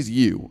and sees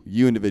you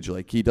individually.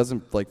 Like he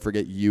doesn't like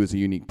forget you as a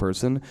unique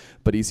person,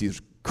 but he sees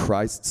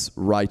Christ's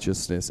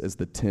righteousness as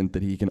the tint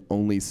that he can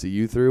only see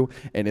you through,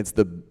 and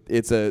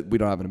we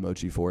don't have an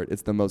emoji for it.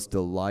 It's the most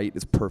delight.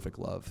 It's perfect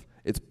love.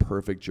 It's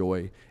perfect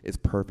joy. It's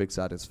perfect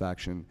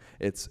satisfaction.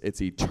 It's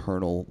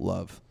eternal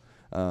love.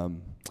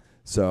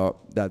 So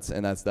that's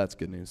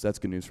good news. That's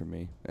good news for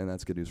me, and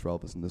that's good news for all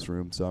of us in this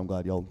room. So I'm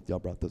glad y'all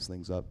brought those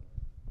things up.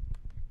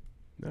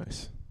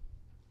 Nice.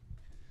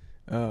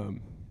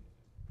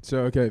 So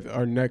okay,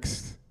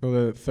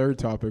 the third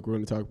topic we're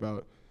going to talk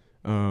about.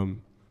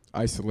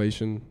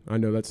 Isolation. I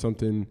know that's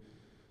something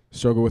I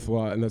struggle with a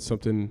lot, and that's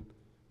something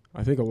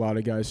I think a lot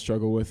of guys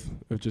struggle with,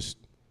 of just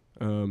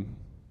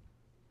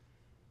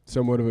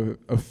somewhat of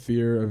a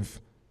fear of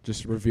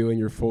just revealing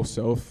your full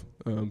self,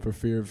 for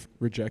fear of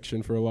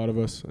rejection for a lot of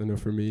us. I know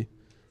for me.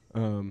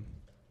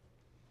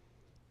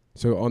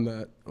 So on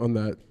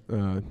that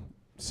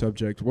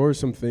subject, what were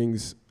some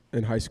things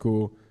in high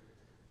school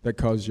that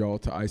caused y'all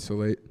to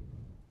isolate?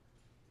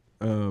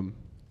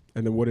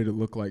 And then what did it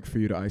look like for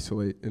you to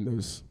isolate in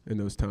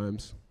those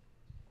times?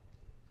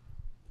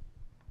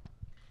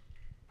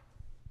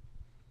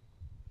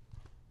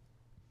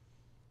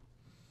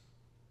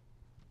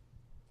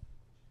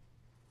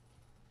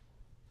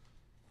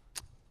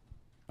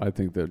 I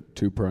think the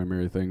two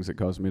primary things that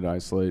caused me to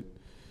isolate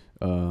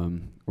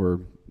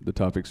were the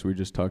topics we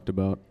just talked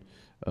about.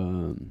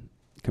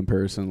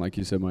 Comparison, like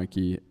you said,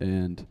 Mikey,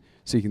 and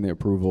seeking the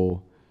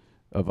approval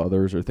of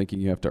others or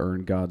thinking you have to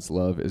earn God's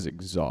love is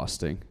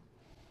exhausting.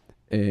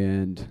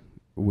 And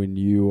when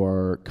you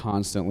are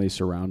constantly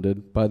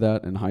surrounded by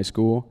that in high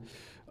school,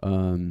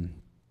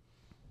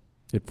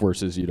 it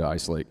forces you to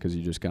isolate because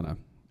you just kind of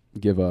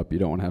give up. You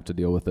don't want to have to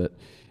deal with it.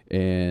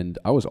 And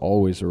I was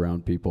always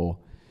around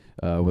people,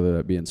 whether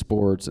that be in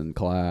sports and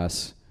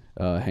class,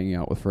 hanging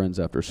out with friends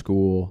after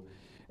school.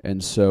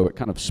 And so it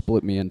kind of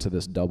split me into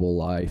this double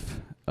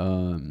life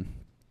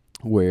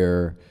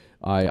where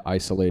I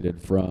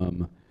isolated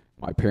from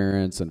my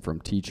parents and from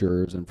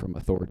teachers and from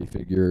authority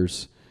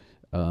figures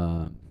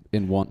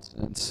in one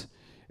sense.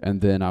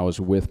 And then I was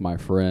with my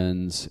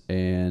friends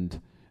and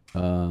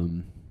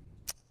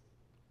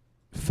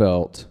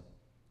felt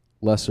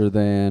lesser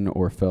than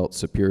or felt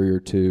superior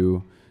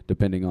to,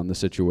 depending on the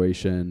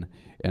situation,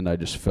 and I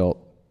just felt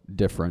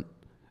different.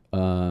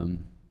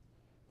 And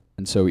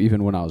so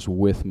even when I was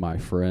with my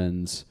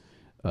friends,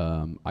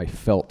 I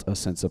felt a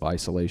sense of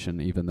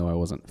isolation, even though I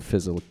wasn't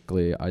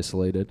physically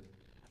isolated.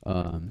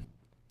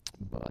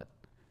 But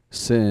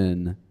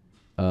sin,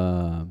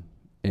 and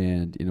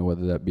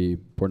whether that be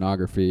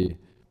pornography,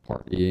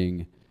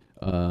 partying,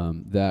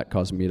 that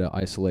caused me to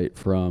isolate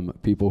from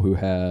people who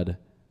had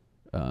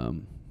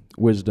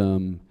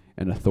wisdom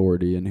and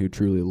authority and who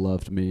truly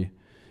loved me,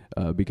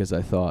 because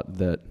I thought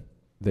that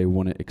they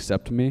wouldn't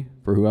accept me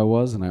for who I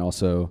was, and I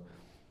also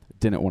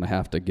didn't want to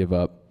have to give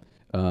up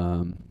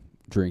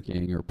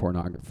drinking or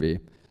pornography,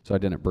 so I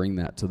didn't bring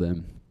that to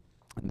them,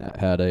 and that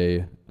had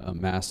a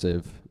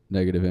massive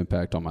negative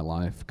impact on my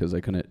life because I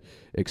couldn't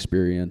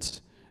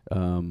experience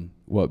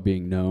what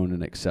being known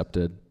and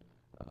accepted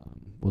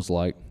was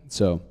like.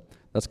 So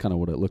that's kind of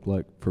what it looked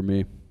like for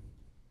me.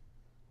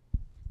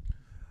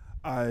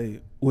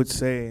 I would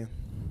say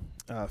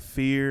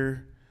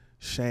fear,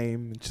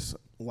 shame, just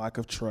lack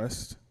of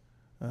trust.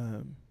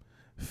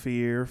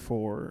 Fear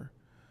for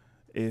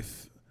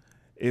if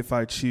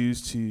I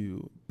choose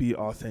to be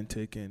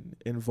authentic and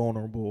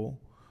vulnerable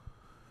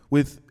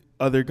with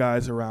other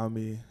guys around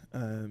me,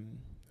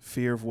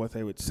 fear of what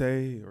they would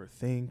say or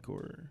think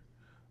or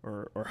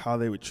how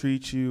they would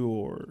treat you,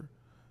 or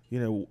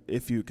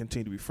if you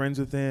continue to be friends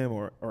with them,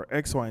 or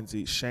X, Y, and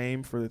Z.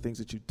 Shame for the things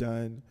that you've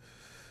done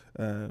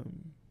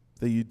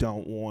that you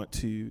don't want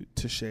to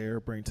share,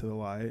 bring to the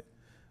light.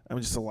 I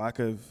mean, just a lack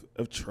of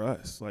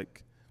trust,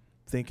 like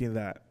thinking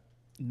that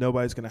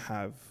nobody's going to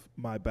have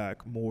my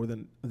back more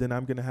than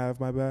I'm going to have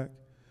my back,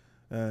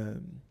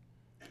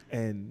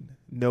 and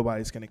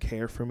nobody's going to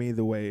care for me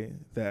the way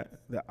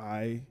that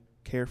I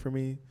care for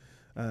me,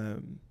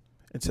 and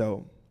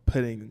so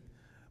putting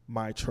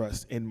my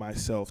trust in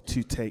myself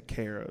to take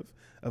care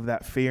of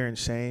that fear and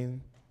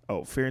shame.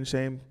 Oh, fear and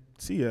shame,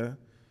 see ya,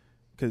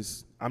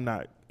 because I'm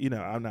not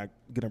going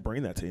to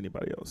bring that to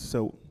anybody else.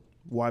 So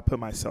why put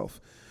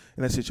myself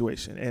in that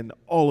situation? And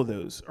all of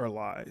those are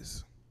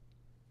lies,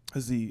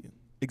 because the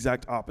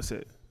exact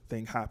opposite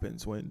thing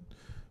happens when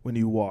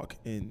you walk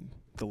in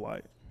the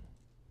light.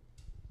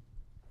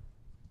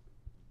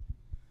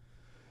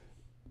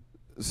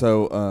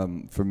 So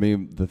for me,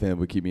 the thing that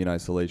would keep me in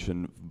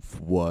isolation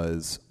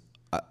was,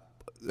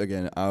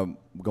 again, I'm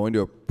going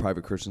to a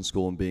private Christian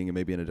school and being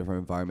maybe in a different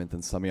environment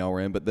than some of y'all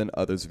were in, but then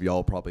others of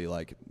y'all probably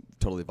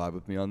totally vibe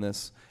with me on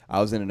this. I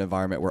was in an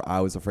environment where I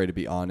was afraid to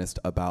be honest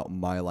about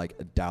my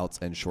doubts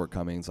and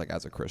shortcomings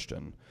as a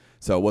Christian.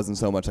 So it wasn't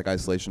so much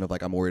isolation of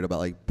I'm worried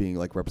about being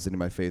representing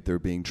my faith or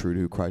being true to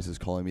who Christ is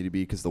calling me to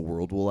be because the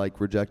world will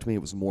reject me.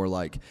 It was more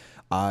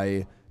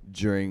I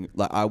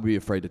would be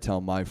afraid to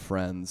tell my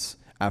friends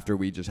after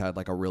we just had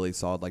a really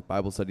solid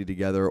Bible study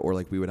together, or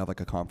we would have a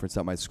conference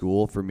at my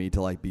school, for me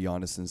to be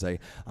honest and say,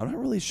 I'm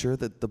not really sure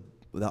that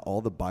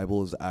all the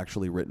Bible is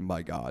actually written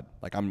by God.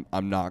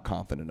 I'm not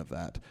confident of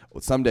that.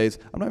 Some days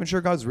I'm not even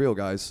sure God's real,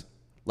 guys.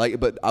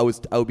 But I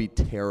would be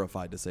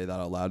terrified to say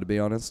that out loud, to be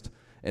honest.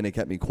 And it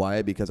kept me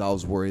quiet because I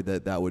was worried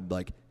that would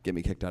get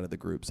me kicked out of the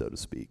group, so to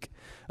speak.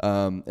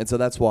 And so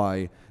that's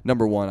why,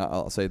 number one,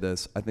 I'll say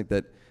this. I think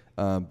that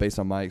based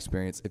on my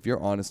experience, if you're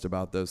honest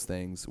about those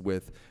things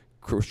with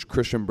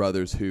Christian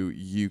brothers who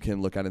you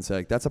can look at and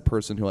say, that's a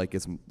person who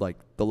is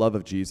the love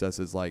of Jesus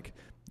is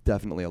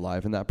definitely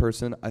alive in that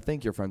person, I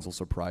think your friends will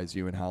surprise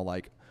you in how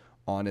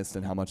honest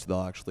and how much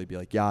they'll actually be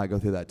yeah, I go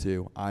through that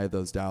too. I have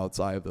those doubts.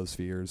 I have those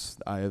fears.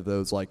 I have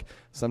those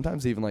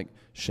sometimes even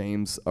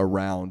shames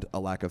around a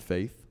lack of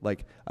faith.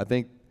 I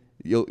think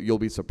you'll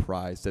be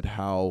surprised at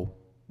how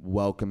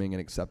welcoming and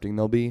accepting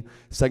they'll be.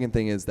 Second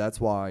thing is, that's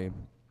why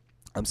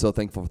I'm so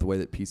thankful for the way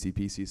that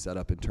PCPC is set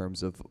up in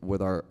terms of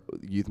with our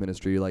youth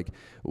ministry.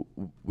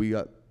 We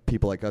got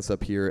people like us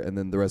up here, and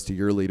then the rest of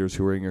your leaders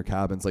who are in your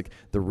cabins.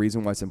 The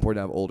reason why it's important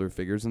to have older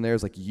figures in there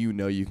is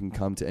you can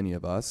come to any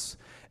of us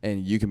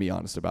and you can be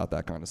honest about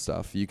that kind of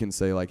stuff. You can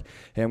say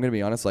hey, I'm going to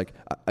be honest.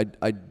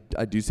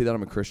 I do see that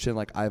I'm a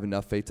Christian. I have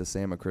enough faith to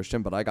say I'm a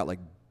Christian, but I got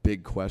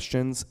big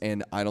questions,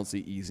 and I don't see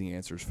easy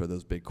answers for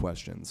those big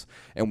questions.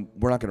 And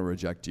we're not going to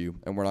reject you,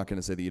 and we're not going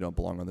to say that you don't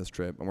belong on this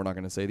trip, and we're not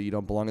going to say that you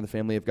don't belong in the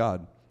family of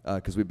God,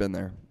 because we've been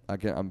there.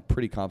 I'm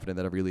pretty confident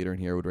that every leader in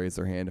here would raise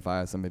their hand if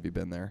I asked them if you've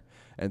been there.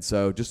 And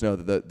so just know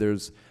that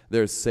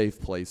there's safe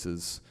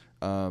places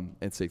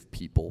and safe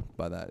people,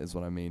 by that is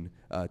what I mean,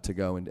 to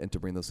go and to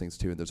bring those things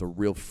to. And there's a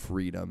real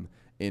freedom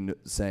in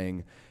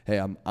saying, hey,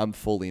 I'm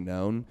fully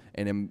known,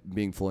 and in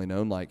being fully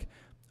known,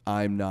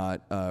 I'm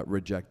not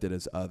rejected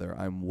as other.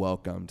 I'm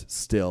welcomed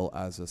still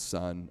as a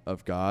son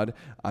of God.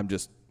 I'm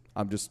just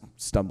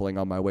stumbling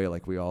on my way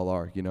like we all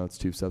are. It's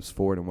 2 steps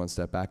forward and 1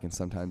 step back, and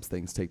sometimes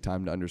things take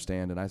time to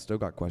understand, and I still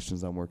got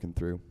questions I'm working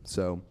through.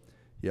 So,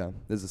 yeah,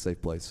 this is a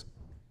safe place.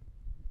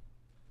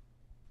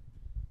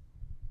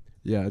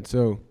 Yeah, and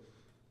so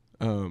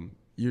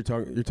you're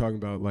talking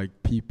about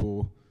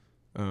people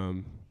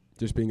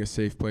just being a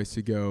safe place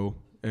to go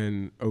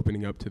and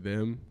opening up to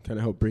them kind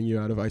of help bring you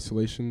out of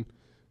isolation.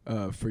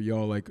 For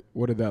y'all,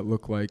 what did that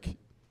look like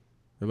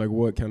or like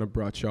what kind of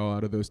brought y'all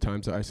out of those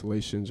times of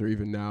isolations, or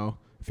even now,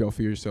 if y'all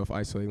feel yourself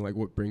isolating, like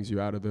what brings you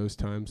out of those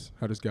times?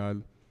 How does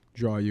God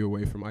draw you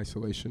away from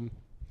isolation?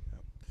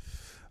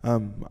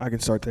 I can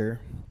start there.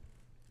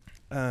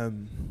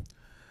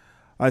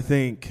 I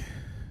think,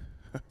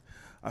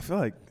 I feel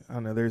like, I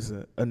don't know, there's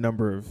a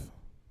number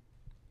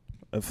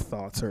of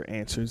thoughts or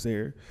answers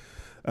there.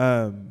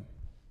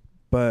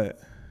 But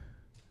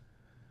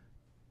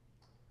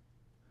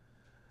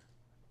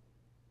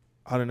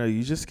I don't know,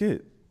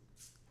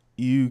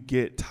 you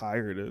get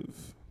tired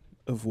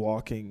of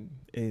walking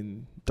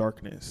in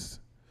darkness,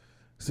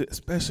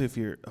 especially if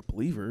you're a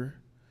believer,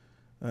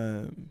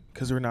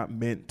 because we're not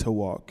meant to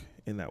walk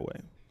in that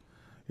way.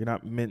 You're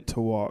not meant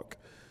to walk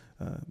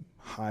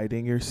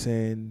hiding your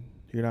sin.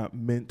 You're not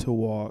meant to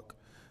walk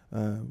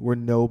where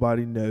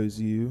nobody knows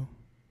you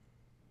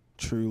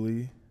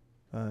truly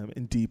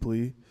and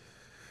deeply.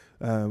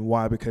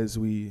 Why? Because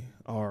we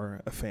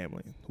are a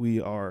family.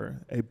 We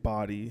are a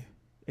body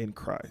in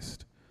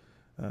Christ.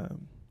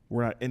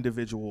 We're not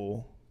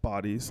individual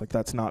bodies. Like,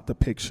 that's not the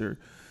picture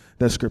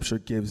that Scripture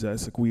gives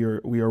us. Like, we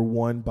are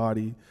one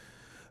body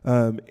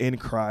in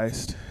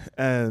Christ.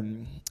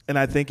 And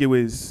I think it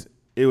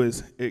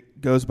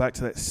goes back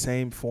to that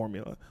same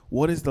formula.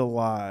 What is the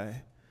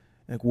lie?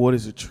 Like, what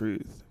is the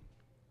truth?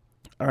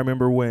 I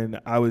remember when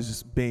I was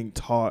just being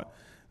taught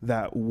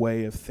that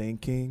way of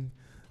thinking,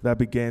 that I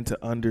began to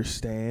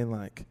understand,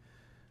 like,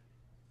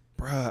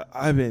 bruh,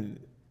 I've been,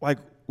 like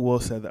Will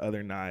said the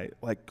other night,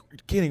 like,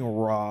 getting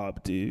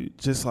robbed, dude,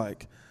 just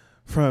like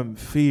from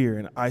fear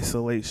and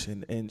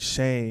isolation and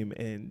shame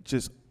and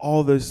just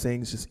all those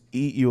things just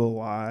eat you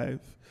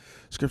alive.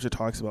 Scripture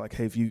talks about, like,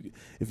 hey,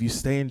 if you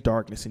stay in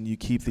darkness and you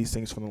keep these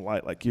things from the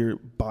light, like, your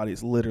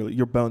bones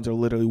are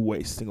literally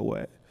wasting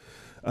away.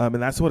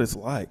 And that's what it's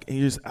like. And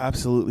you're just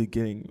absolutely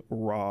getting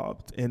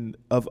robbed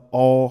of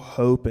all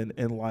hope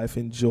and life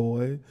and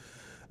joy.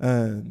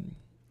 And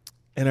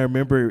I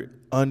remember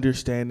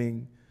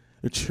understanding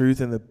the truth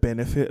and the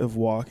benefit of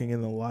walking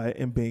in the light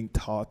and being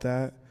taught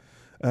that.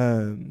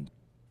 But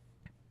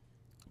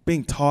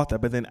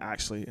then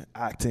actually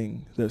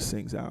acting those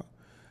things out.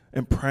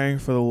 And praying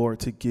for the Lord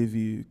to give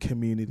you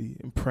community.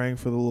 And praying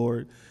for the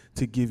Lord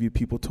to give you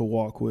people to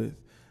walk with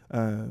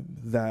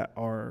that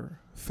are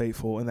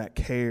faithful and that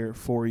care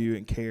for you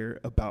and care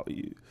about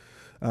you.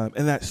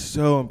 And that's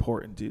so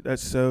important, dude.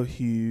 That's so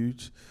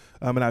huge.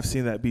 And I've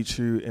seen that be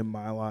true in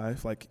my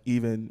life, like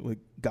even with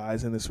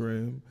guys in this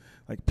room,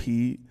 like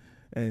Pete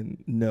and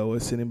Noah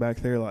sitting back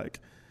there, like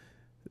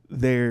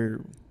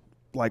they're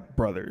like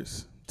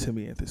brothers to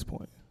me at this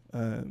point.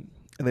 And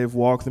they've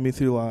walked with me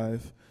through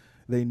life.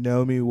 They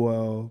know me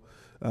well.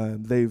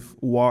 They've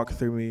walked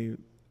through me,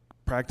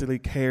 practically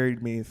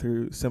carried me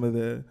through some of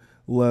the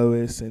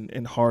lowest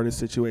and hardest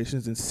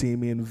situations and see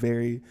me in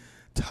very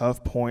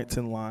tough points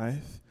in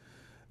life.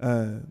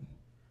 And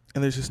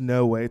there's just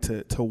no way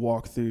to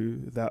walk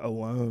through that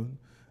alone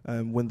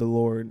when the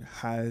Lord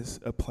has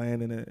a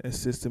plan and a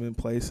system in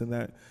place, and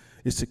that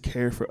is to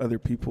care for other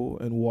people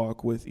and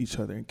walk with each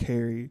other and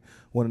carry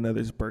one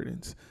another's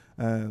burdens.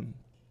 And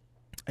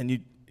you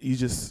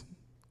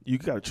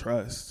got to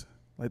trust.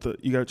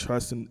 You got to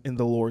trust in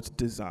the Lord's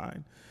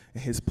design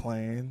and his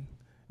plan,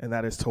 and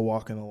that is to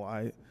walk in the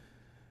light.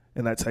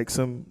 And that takes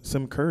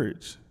some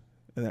courage,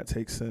 and that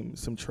takes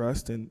some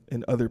trust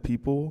in other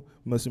people,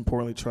 most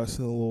importantly, trust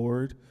in the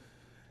Lord.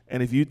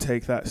 And if you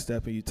take that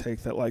step and you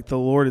take that, like, the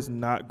Lord is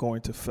not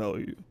going to fail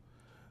you.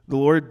 The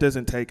Lord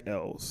doesn't take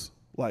L's.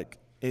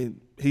 He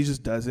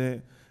just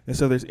doesn't. And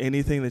so there's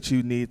anything that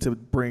you need to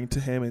bring to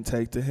him and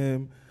take to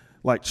him,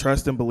 like,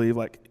 trust and believe,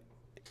 like,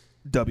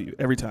 W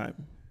every time.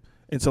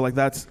 And so, like,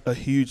 that's a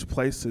huge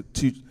place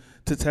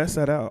to test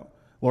that out.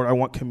 Lord, I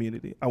want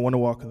community. I want to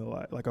walk in the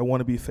light. Like, I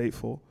want to be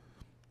faithful.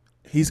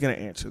 He's going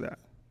to answer that.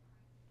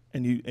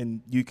 And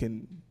you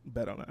can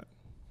bet on that.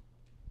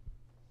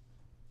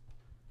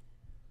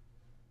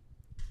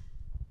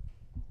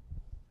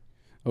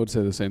 I would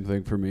say the same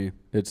thing for me.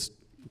 It's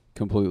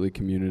completely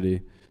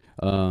community.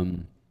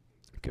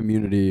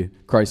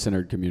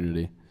 Christ-centered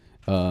community.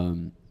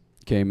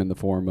 Came in the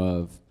form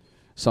of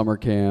summer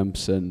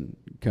camps and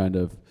kind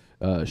of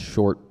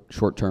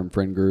short-term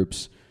friend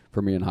groups.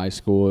 For me in high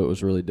school, it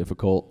was really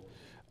difficult.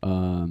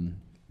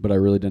 But I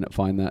really didn't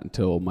find that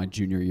until my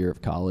junior year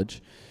of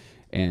college.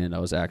 And I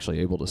was actually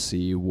able to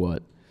see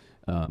what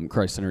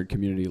Christ-centered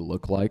community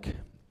looked like.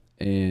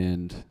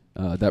 And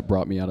that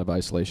brought me out of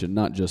isolation,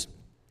 not just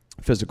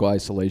physical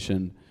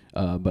isolation,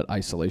 but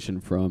isolation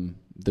from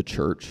the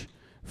church,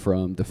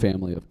 from the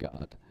family of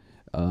God.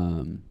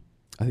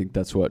 I think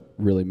that's what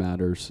really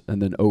matters.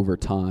 And then over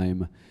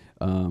time,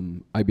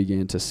 I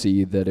began to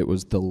see that it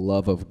was the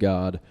love of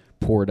God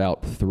poured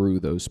out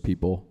through those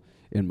people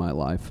in my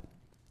life.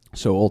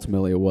 So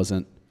ultimately, it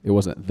wasn't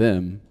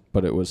them,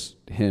 but it was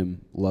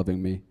him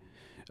loving me.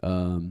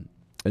 And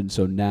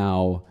so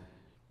now,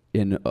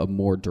 in a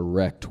more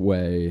direct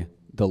way,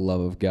 the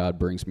love of God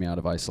brings me out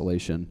of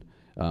isolation.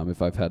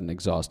 If I've had an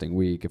exhausting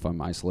week, if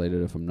I'm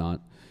isolated, if I'm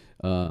not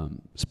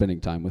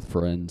spending time with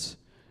friends,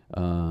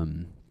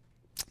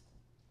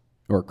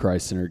 or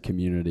Christ-centered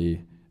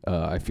community,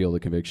 I feel the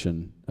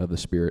conviction of the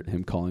Spirit,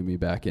 him calling me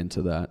back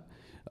into that.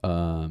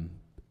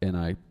 And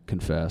I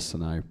confess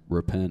and I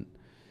repent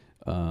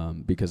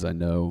because I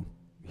know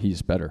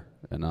he's better,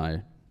 and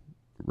I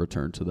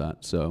return to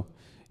that. So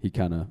he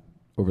kind of,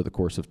 over the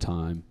course of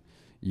time,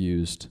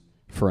 used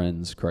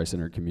friends,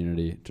 Christ-centered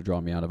community, to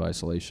draw me out of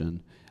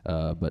isolation.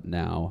 But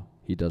now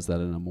he does that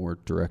in a more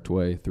direct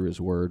way through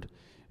his word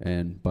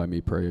and by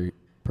me praying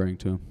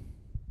to him.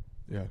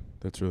 Yeah,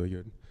 that's really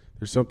good.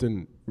 There's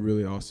something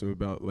really awesome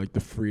about like the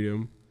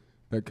freedom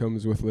that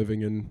comes with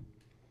living in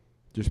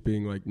just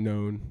being like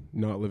known,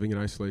 not living in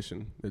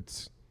isolation.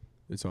 It's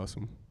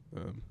awesome.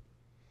 And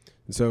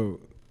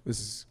so this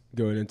is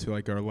going into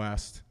like our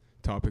last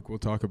topic. We'll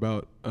talk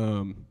about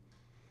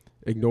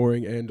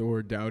ignoring and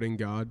or doubting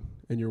God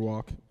in your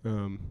walk,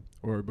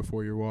 or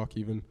before your walk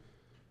even.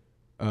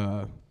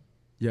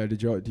 Yeah,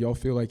 do y'all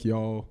feel like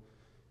y'all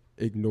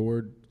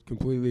ignored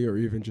completely or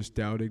even just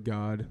doubted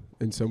God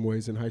in some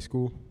ways in high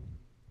school?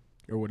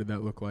 Or what did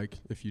that look like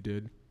if you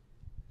did?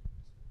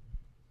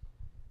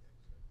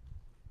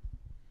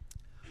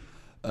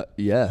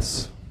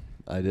 Yes,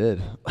 I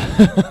did.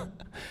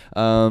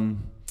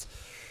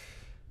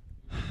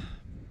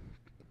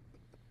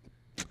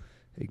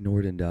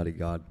 Ignored and doubted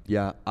God.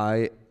 Yeah,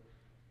 I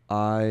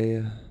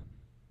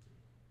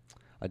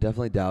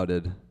definitely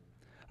doubted.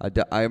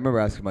 I remember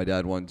asking my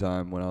dad one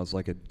time when I was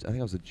like I think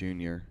I was a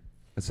junior.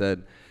 I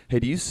said, "Hey,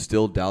 do you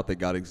still doubt that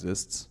God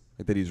exists?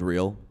 Like that He's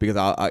real?" Because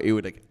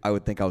I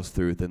would think I was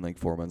through. Then like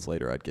 4 months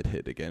later, I'd get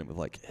hit again with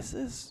like,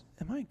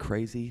 am I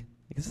crazy?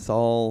 Like, is this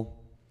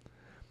all?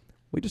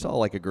 We just all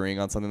like agreeing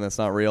on something that's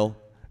not real.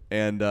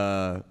 And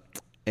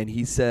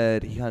he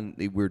said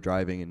we were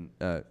driving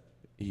and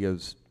he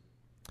goes,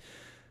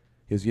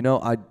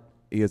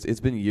 it's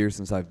been years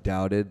since I've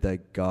doubted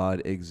that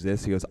God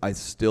exists. He goes, I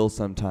still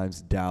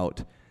sometimes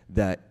doubt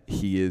that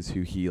He is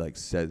who He like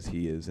says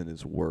He is in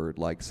His word.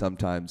 Like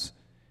sometimes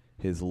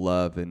His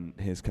love and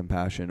His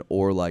compassion,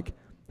 or like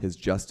His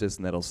justice,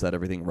 and that'll set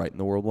everything right in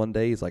the world one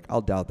day. He's like,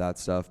 I'll doubt that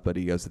stuff. But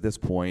he goes, at this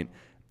point,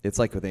 it's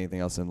like with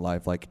anything else in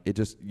life, like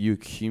you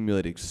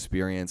accumulate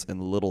experience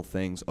and little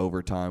things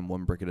over time,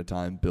 one brick at a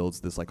time, builds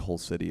this like whole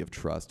city of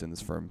trust and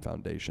this firm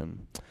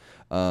foundation.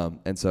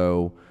 And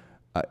so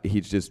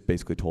he just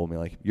basically told me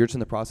like, you're just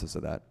in the process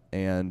of that.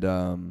 And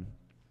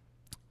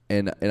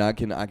I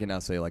can now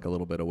say like a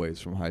little bit of ways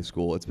from high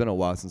school. It's been a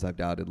while since I've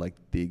doubted like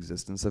the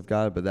existence of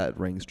God, but that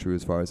rings true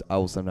as far as I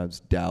will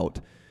sometimes doubt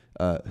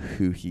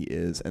who He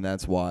is. And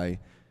that's why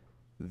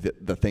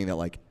the thing that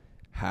like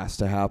has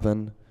to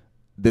happen.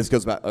 This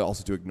goes back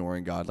also to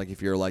ignoring God. Like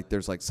if you're like,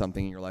 there's like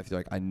something in your life, you're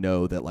like, I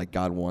know that like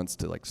God wants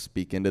to like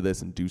speak into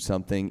this and do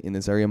something in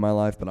this area of my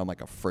life, but I'm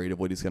like afraid of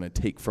what He's going to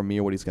take from me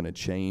or what He's going to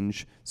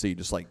change. So you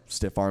just like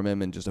stiff arm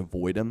Him and just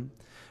avoid Him.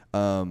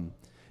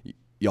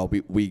 Y'all,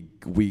 we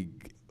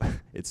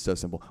it's so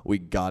simple. We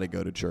got to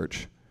go to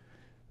church.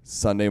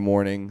 Sunday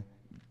morning,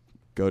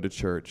 go to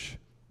church,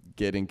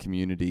 get in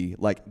community,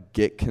 like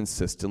get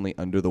consistently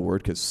under the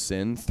word, because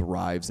sin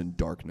thrives in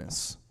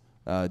darkness.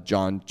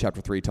 John chapter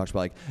 3 talks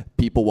about like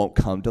people won't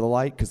come to the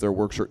light because their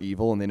works are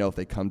evil, and they know if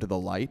they come to the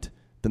light,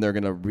 then they're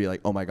going to be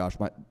like, oh my gosh,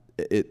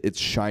 it's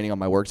shining on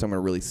my works. I'm going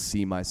to really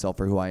see myself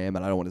for who I am,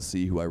 and I don't want to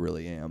see who I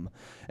really am.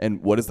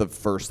 And what is the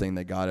first thing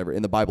that God ever,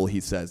 in the Bible, He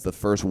says, the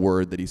first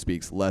word that He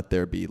speaks, let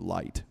there be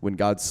light. When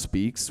God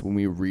speaks, when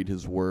we read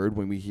His word,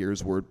 when we hear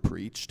His word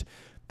preached,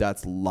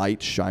 that's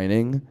light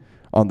shining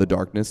on the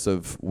darkness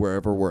of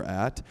wherever we're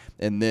at.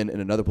 And then in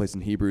another place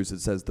in Hebrews,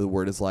 it says the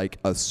word is like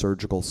a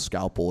surgical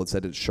scalpel. It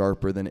said it's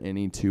sharper than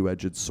any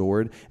two-edged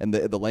sword. And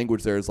the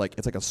language there is like,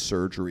 it's like a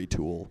surgery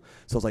tool.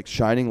 So it's like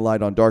shining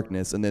light on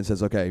darkness. And then it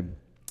says, okay,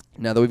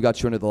 now that we've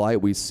got you under the light,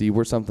 we see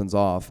where something's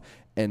off.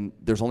 And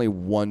there's only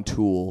one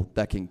tool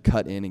that can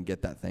cut in and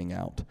get that thing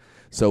out.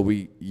 So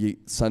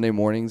Sunday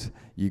mornings,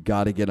 you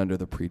got to get under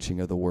the preaching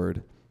of the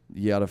word.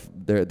 You gotta,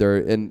 they're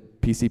and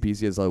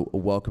PCPC is a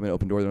welcome and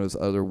open door. There's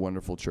other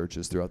wonderful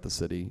churches throughout the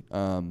city,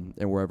 and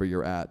wherever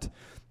you're at.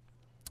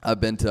 I've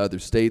been to other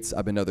states.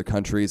 I've been to other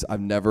countries. I've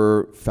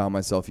never found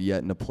myself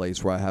yet in a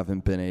place where I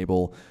haven't been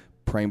able,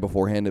 praying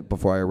beforehand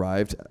before I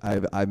arrived,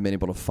 I've been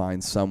able to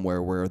find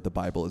somewhere where the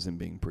Bible isn't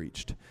being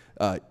preached.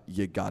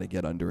 You got to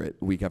get under it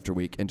week after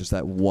week, and just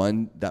that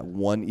one,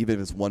 even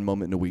if it's 1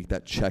 moment in a week,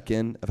 that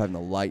check-in of having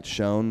the light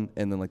shown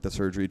and then like the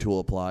surgery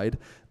tool applied,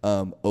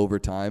 over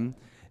time,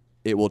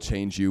 it will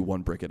change you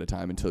one brick at a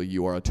time until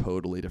you are a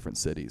totally different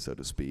city, so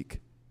to speak.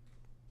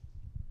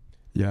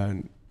 Yeah,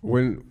 and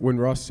when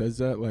Ross says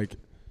that, like,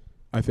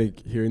 I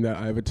think hearing that,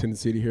 I have a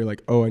tendency to hear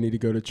like, oh, I need to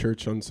go to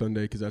church on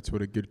Sunday because that's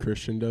what a good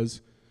Christian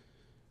does.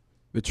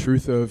 The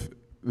truth of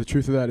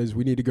that is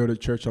we need to go to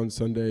church on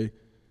Sunday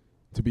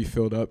to be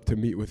filled up, to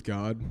meet with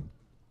God,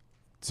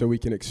 so we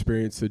can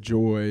experience the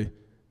joy,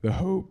 the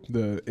hope,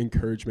 the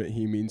encouragement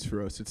He means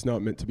for us. It's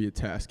not meant to be a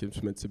task.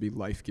 It's meant to be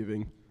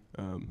life-giving,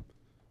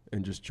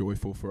 and just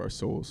joyful for our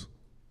souls.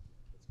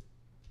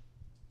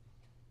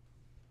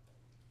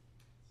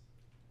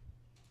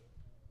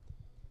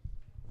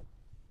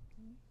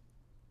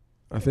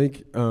 I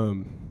think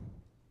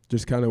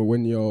just kind of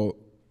when y'all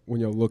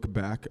look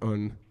back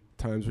on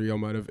times where y'all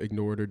might have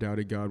ignored or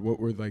doubted God,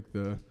 what were like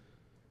the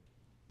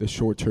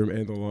short-term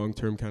and the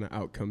long-term kind of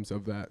outcomes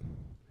of that?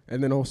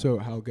 And then also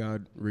how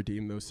God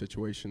redeemed those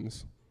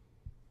situations.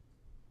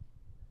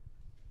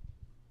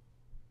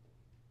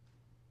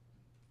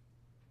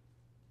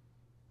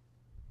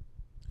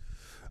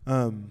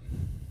 I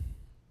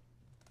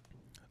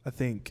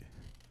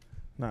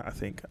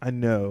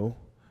know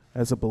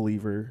as a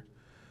believer,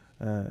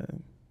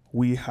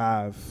 we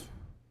have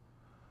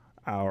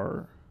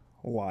our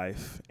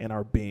life and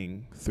our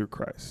being through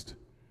Christ.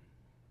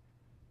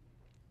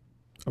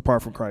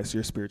 Apart from Christ,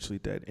 you're spiritually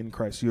dead. In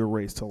Christ, you are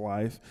raised to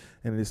life,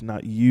 and it is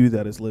not you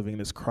that is living,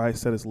 it is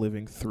Christ that is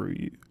living through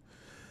you.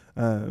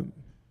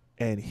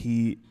 And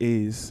he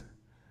is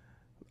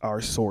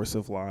our source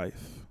of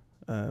life.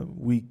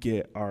 We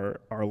get our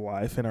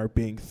life and our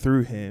being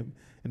through him,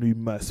 and we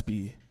must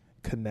be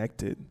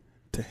connected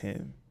to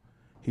him.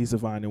 He's the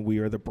vine and we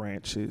are the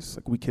branches.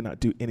 Like, we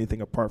cannot do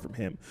anything apart from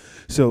him.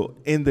 So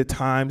in the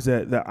times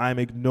that I'm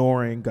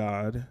ignoring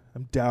God,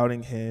 I'm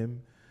doubting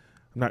him,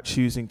 I'm not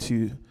choosing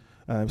to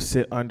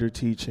sit under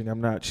teaching,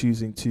 I'm not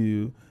choosing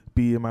to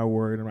be in my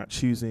word, I'm not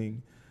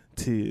choosing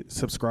to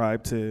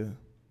subscribe to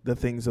the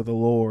things of the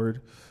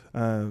Lord,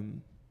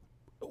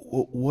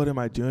 what am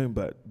I doing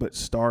but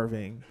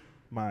starving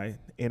my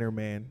inner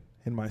man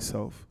and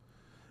myself?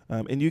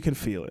 And you can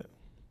feel it.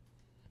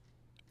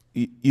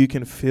 You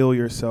can feel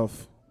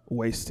yourself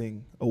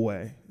wasting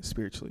away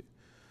spiritually.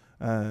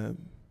 And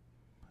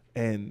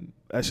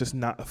that's just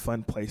not a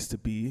fun place to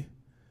be.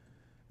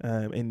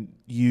 And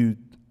you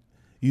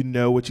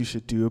know what you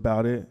should do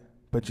about it,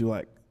 but you're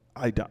like,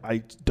 I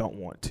don't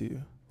want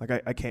to. Like,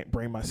 I can't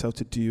bring myself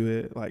to do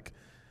it. Like,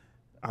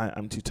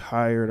 I'm too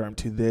tired, or I'm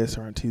too this,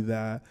 or I'm too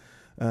that.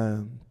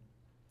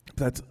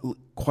 That's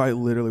quite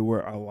literally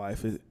where our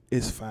life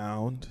is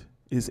found,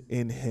 is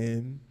in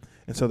him.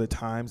 And so the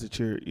times that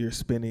you're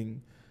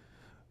spending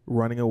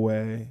running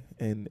away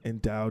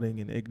and doubting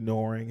and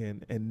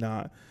ignoring and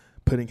not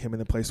putting him in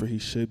the place where he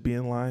should be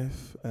in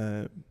life,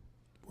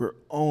 we're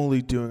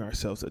only doing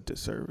ourselves a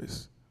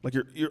disservice. Like,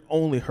 you're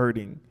only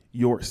hurting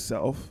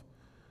yourself.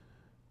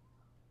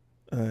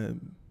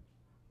 And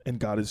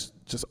God is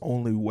just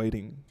only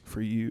waiting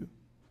for you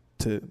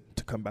to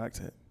come back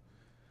to him.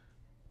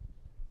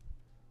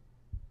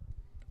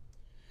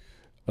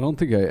 I don't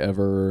think I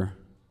ever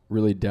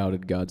really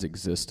doubted God's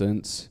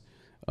existence,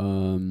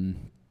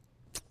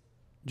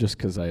 just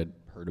because I had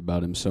heard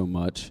about him so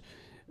much.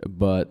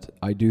 But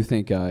I do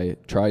think I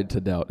tried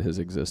to doubt his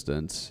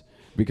existence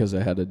because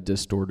I had a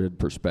distorted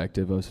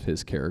perspective of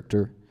his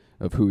character,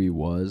 of who he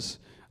was.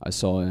 I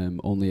saw him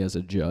only as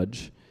a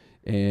judge,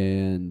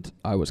 and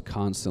I was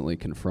constantly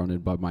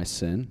confronted by my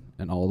sin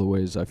and all the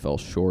ways I fell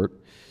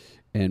short.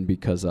 And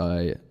because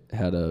I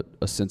had a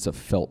sense of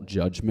felt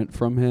judgment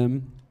from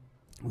him,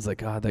 I was like,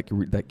 God,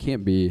 that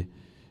can't be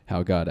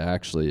how God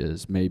actually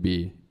is.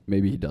 Maybe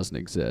he doesn't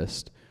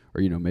exist,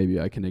 or maybe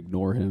I can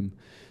ignore him.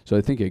 So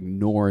I think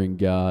ignoring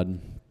God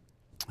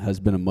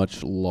has been a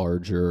much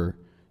larger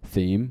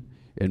theme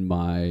in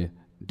my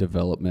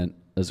development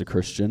as a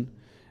Christian.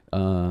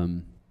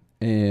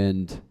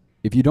 And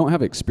if you don't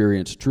have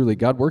experience, truly,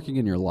 God working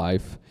in your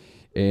life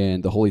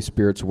and the Holy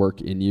Spirit's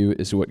work in you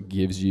is what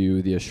gives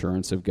you the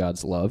assurance of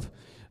God's love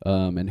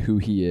and who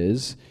he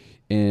is.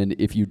 And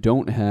if you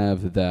don't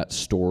have that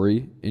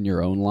story in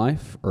your own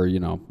life, or,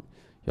 y'all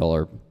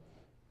are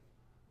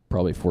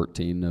probably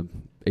 14 to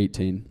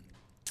 18,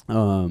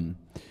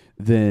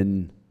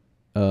 then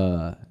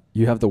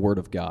you have the Word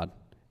of God.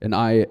 And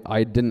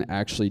I didn't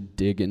actually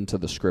dig into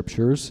the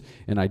Scriptures,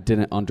 and I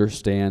didn't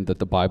understand that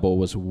the Bible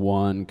was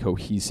one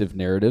cohesive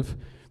narrative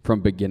from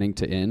beginning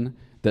to end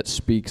that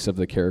speaks of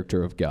the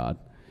character of God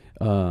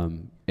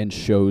and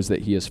shows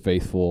that he is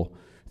faithful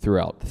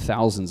throughout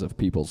thousands of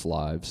people's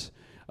lives.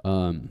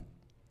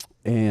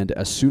 And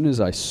as soon as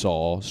I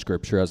saw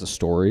Scripture as a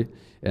story,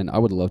 and I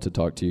would love to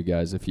talk to you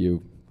guys if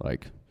you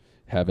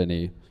have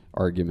any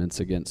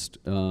arguments against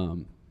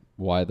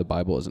why the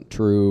Bible isn't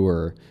true,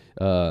 or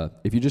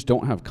if you just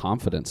don't have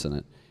confidence in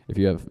it, if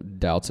you have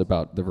doubts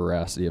about the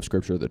veracity of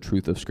Scripture, the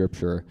truth of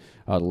Scripture,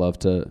 I'd love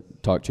to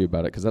talk to you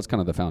about it, because that's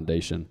kind of the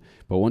foundation.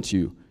 But once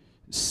you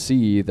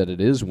see that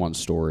it is one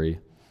story,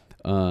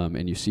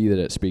 and you see that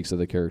it speaks of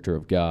the character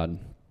of God,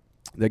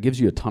 that gives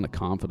you a ton of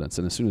confidence.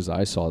 And as soon as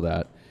I saw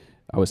that,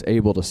 I was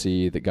able to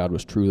see that God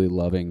was truly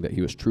loving, that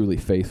he was truly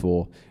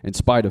faithful in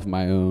spite of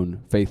my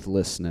own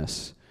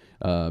faithlessness,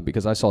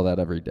 because I saw that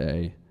every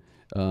day.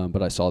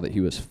 But I saw that he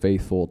was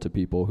faithful to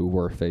people who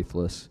were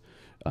faithless.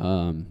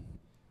 And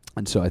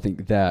so I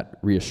think that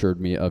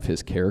reassured me of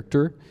his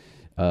character,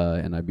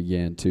 and I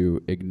began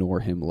to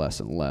ignore him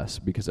less and less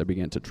because I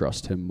began to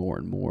trust him more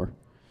and more.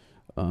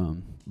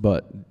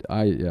 But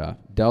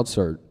doubts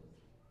are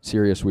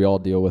serious. We all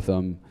deal with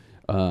them.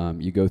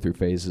 You go through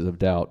phases of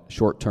doubt.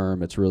 Short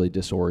term, it's really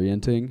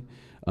disorienting.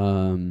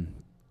 And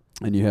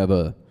you have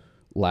a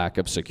lack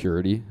of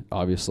security,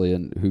 obviously,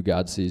 in who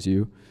God sees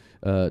you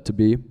to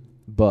be.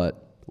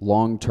 But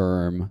long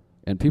term,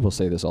 and people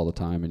say this all the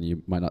time, and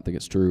you might not think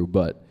it's true,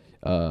 but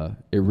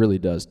it really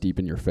does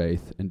deepen your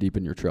faith and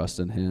deepen your trust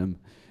in him.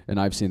 And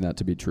I've seen that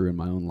to be true in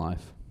my own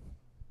life.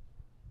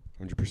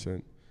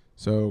 100%.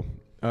 So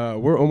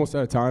we're almost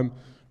out of time.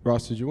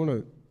 Ross, did you want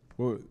to,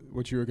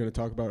 what you were going to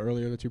talk about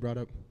earlier that you brought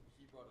up?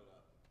 He brought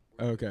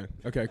it up.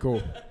 Okay,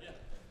 cool.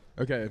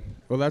 Okay,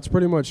 well, that's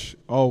pretty much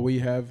all we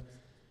have.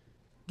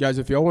 Guys,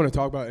 if y'all want to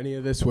talk about any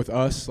of this with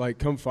us, like,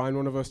 come find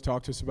one of us,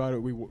 talk to us about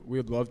it. We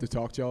would love to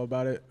talk to y'all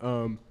about it.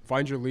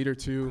 Find your leader,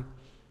 too.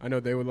 I know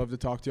they would love to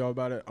talk to y'all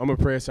about it. I'm going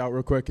to pray us out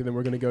real quick, and then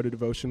we're going to go to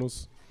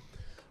devotionals.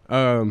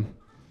 God,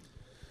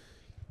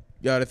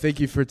 I thank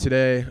you for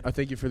today. I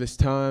thank you for this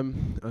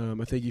time.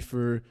 I thank you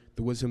for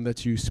the wisdom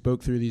that you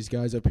spoke through these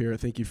guys up here. I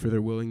thank you for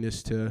their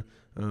willingness to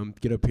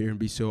get up here and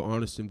be so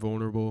honest and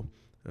vulnerable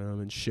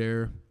and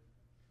share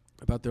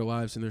about their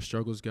lives and their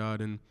struggles,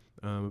 God, and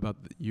about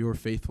your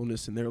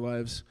faithfulness in their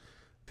lives.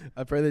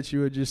 I pray that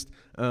you would just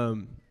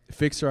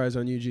fix our eyes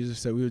on you,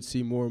 Jesus, that we would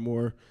see more and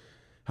more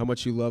how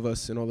much you love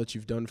us and all that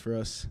you've done for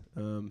us,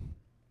 and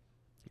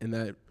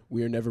that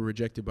we are never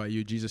rejected by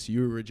you. Jesus,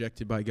 you were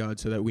rejected by God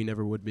so that we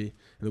never would be,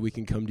 and that we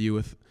can come to you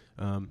with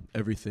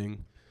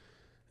everything,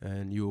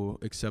 and you will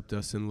accept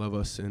us and love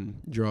us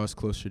and draw us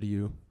closer to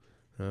you.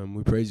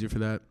 We praise you for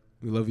that.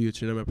 We love you.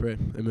 It's your name I pray.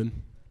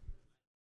 Amen.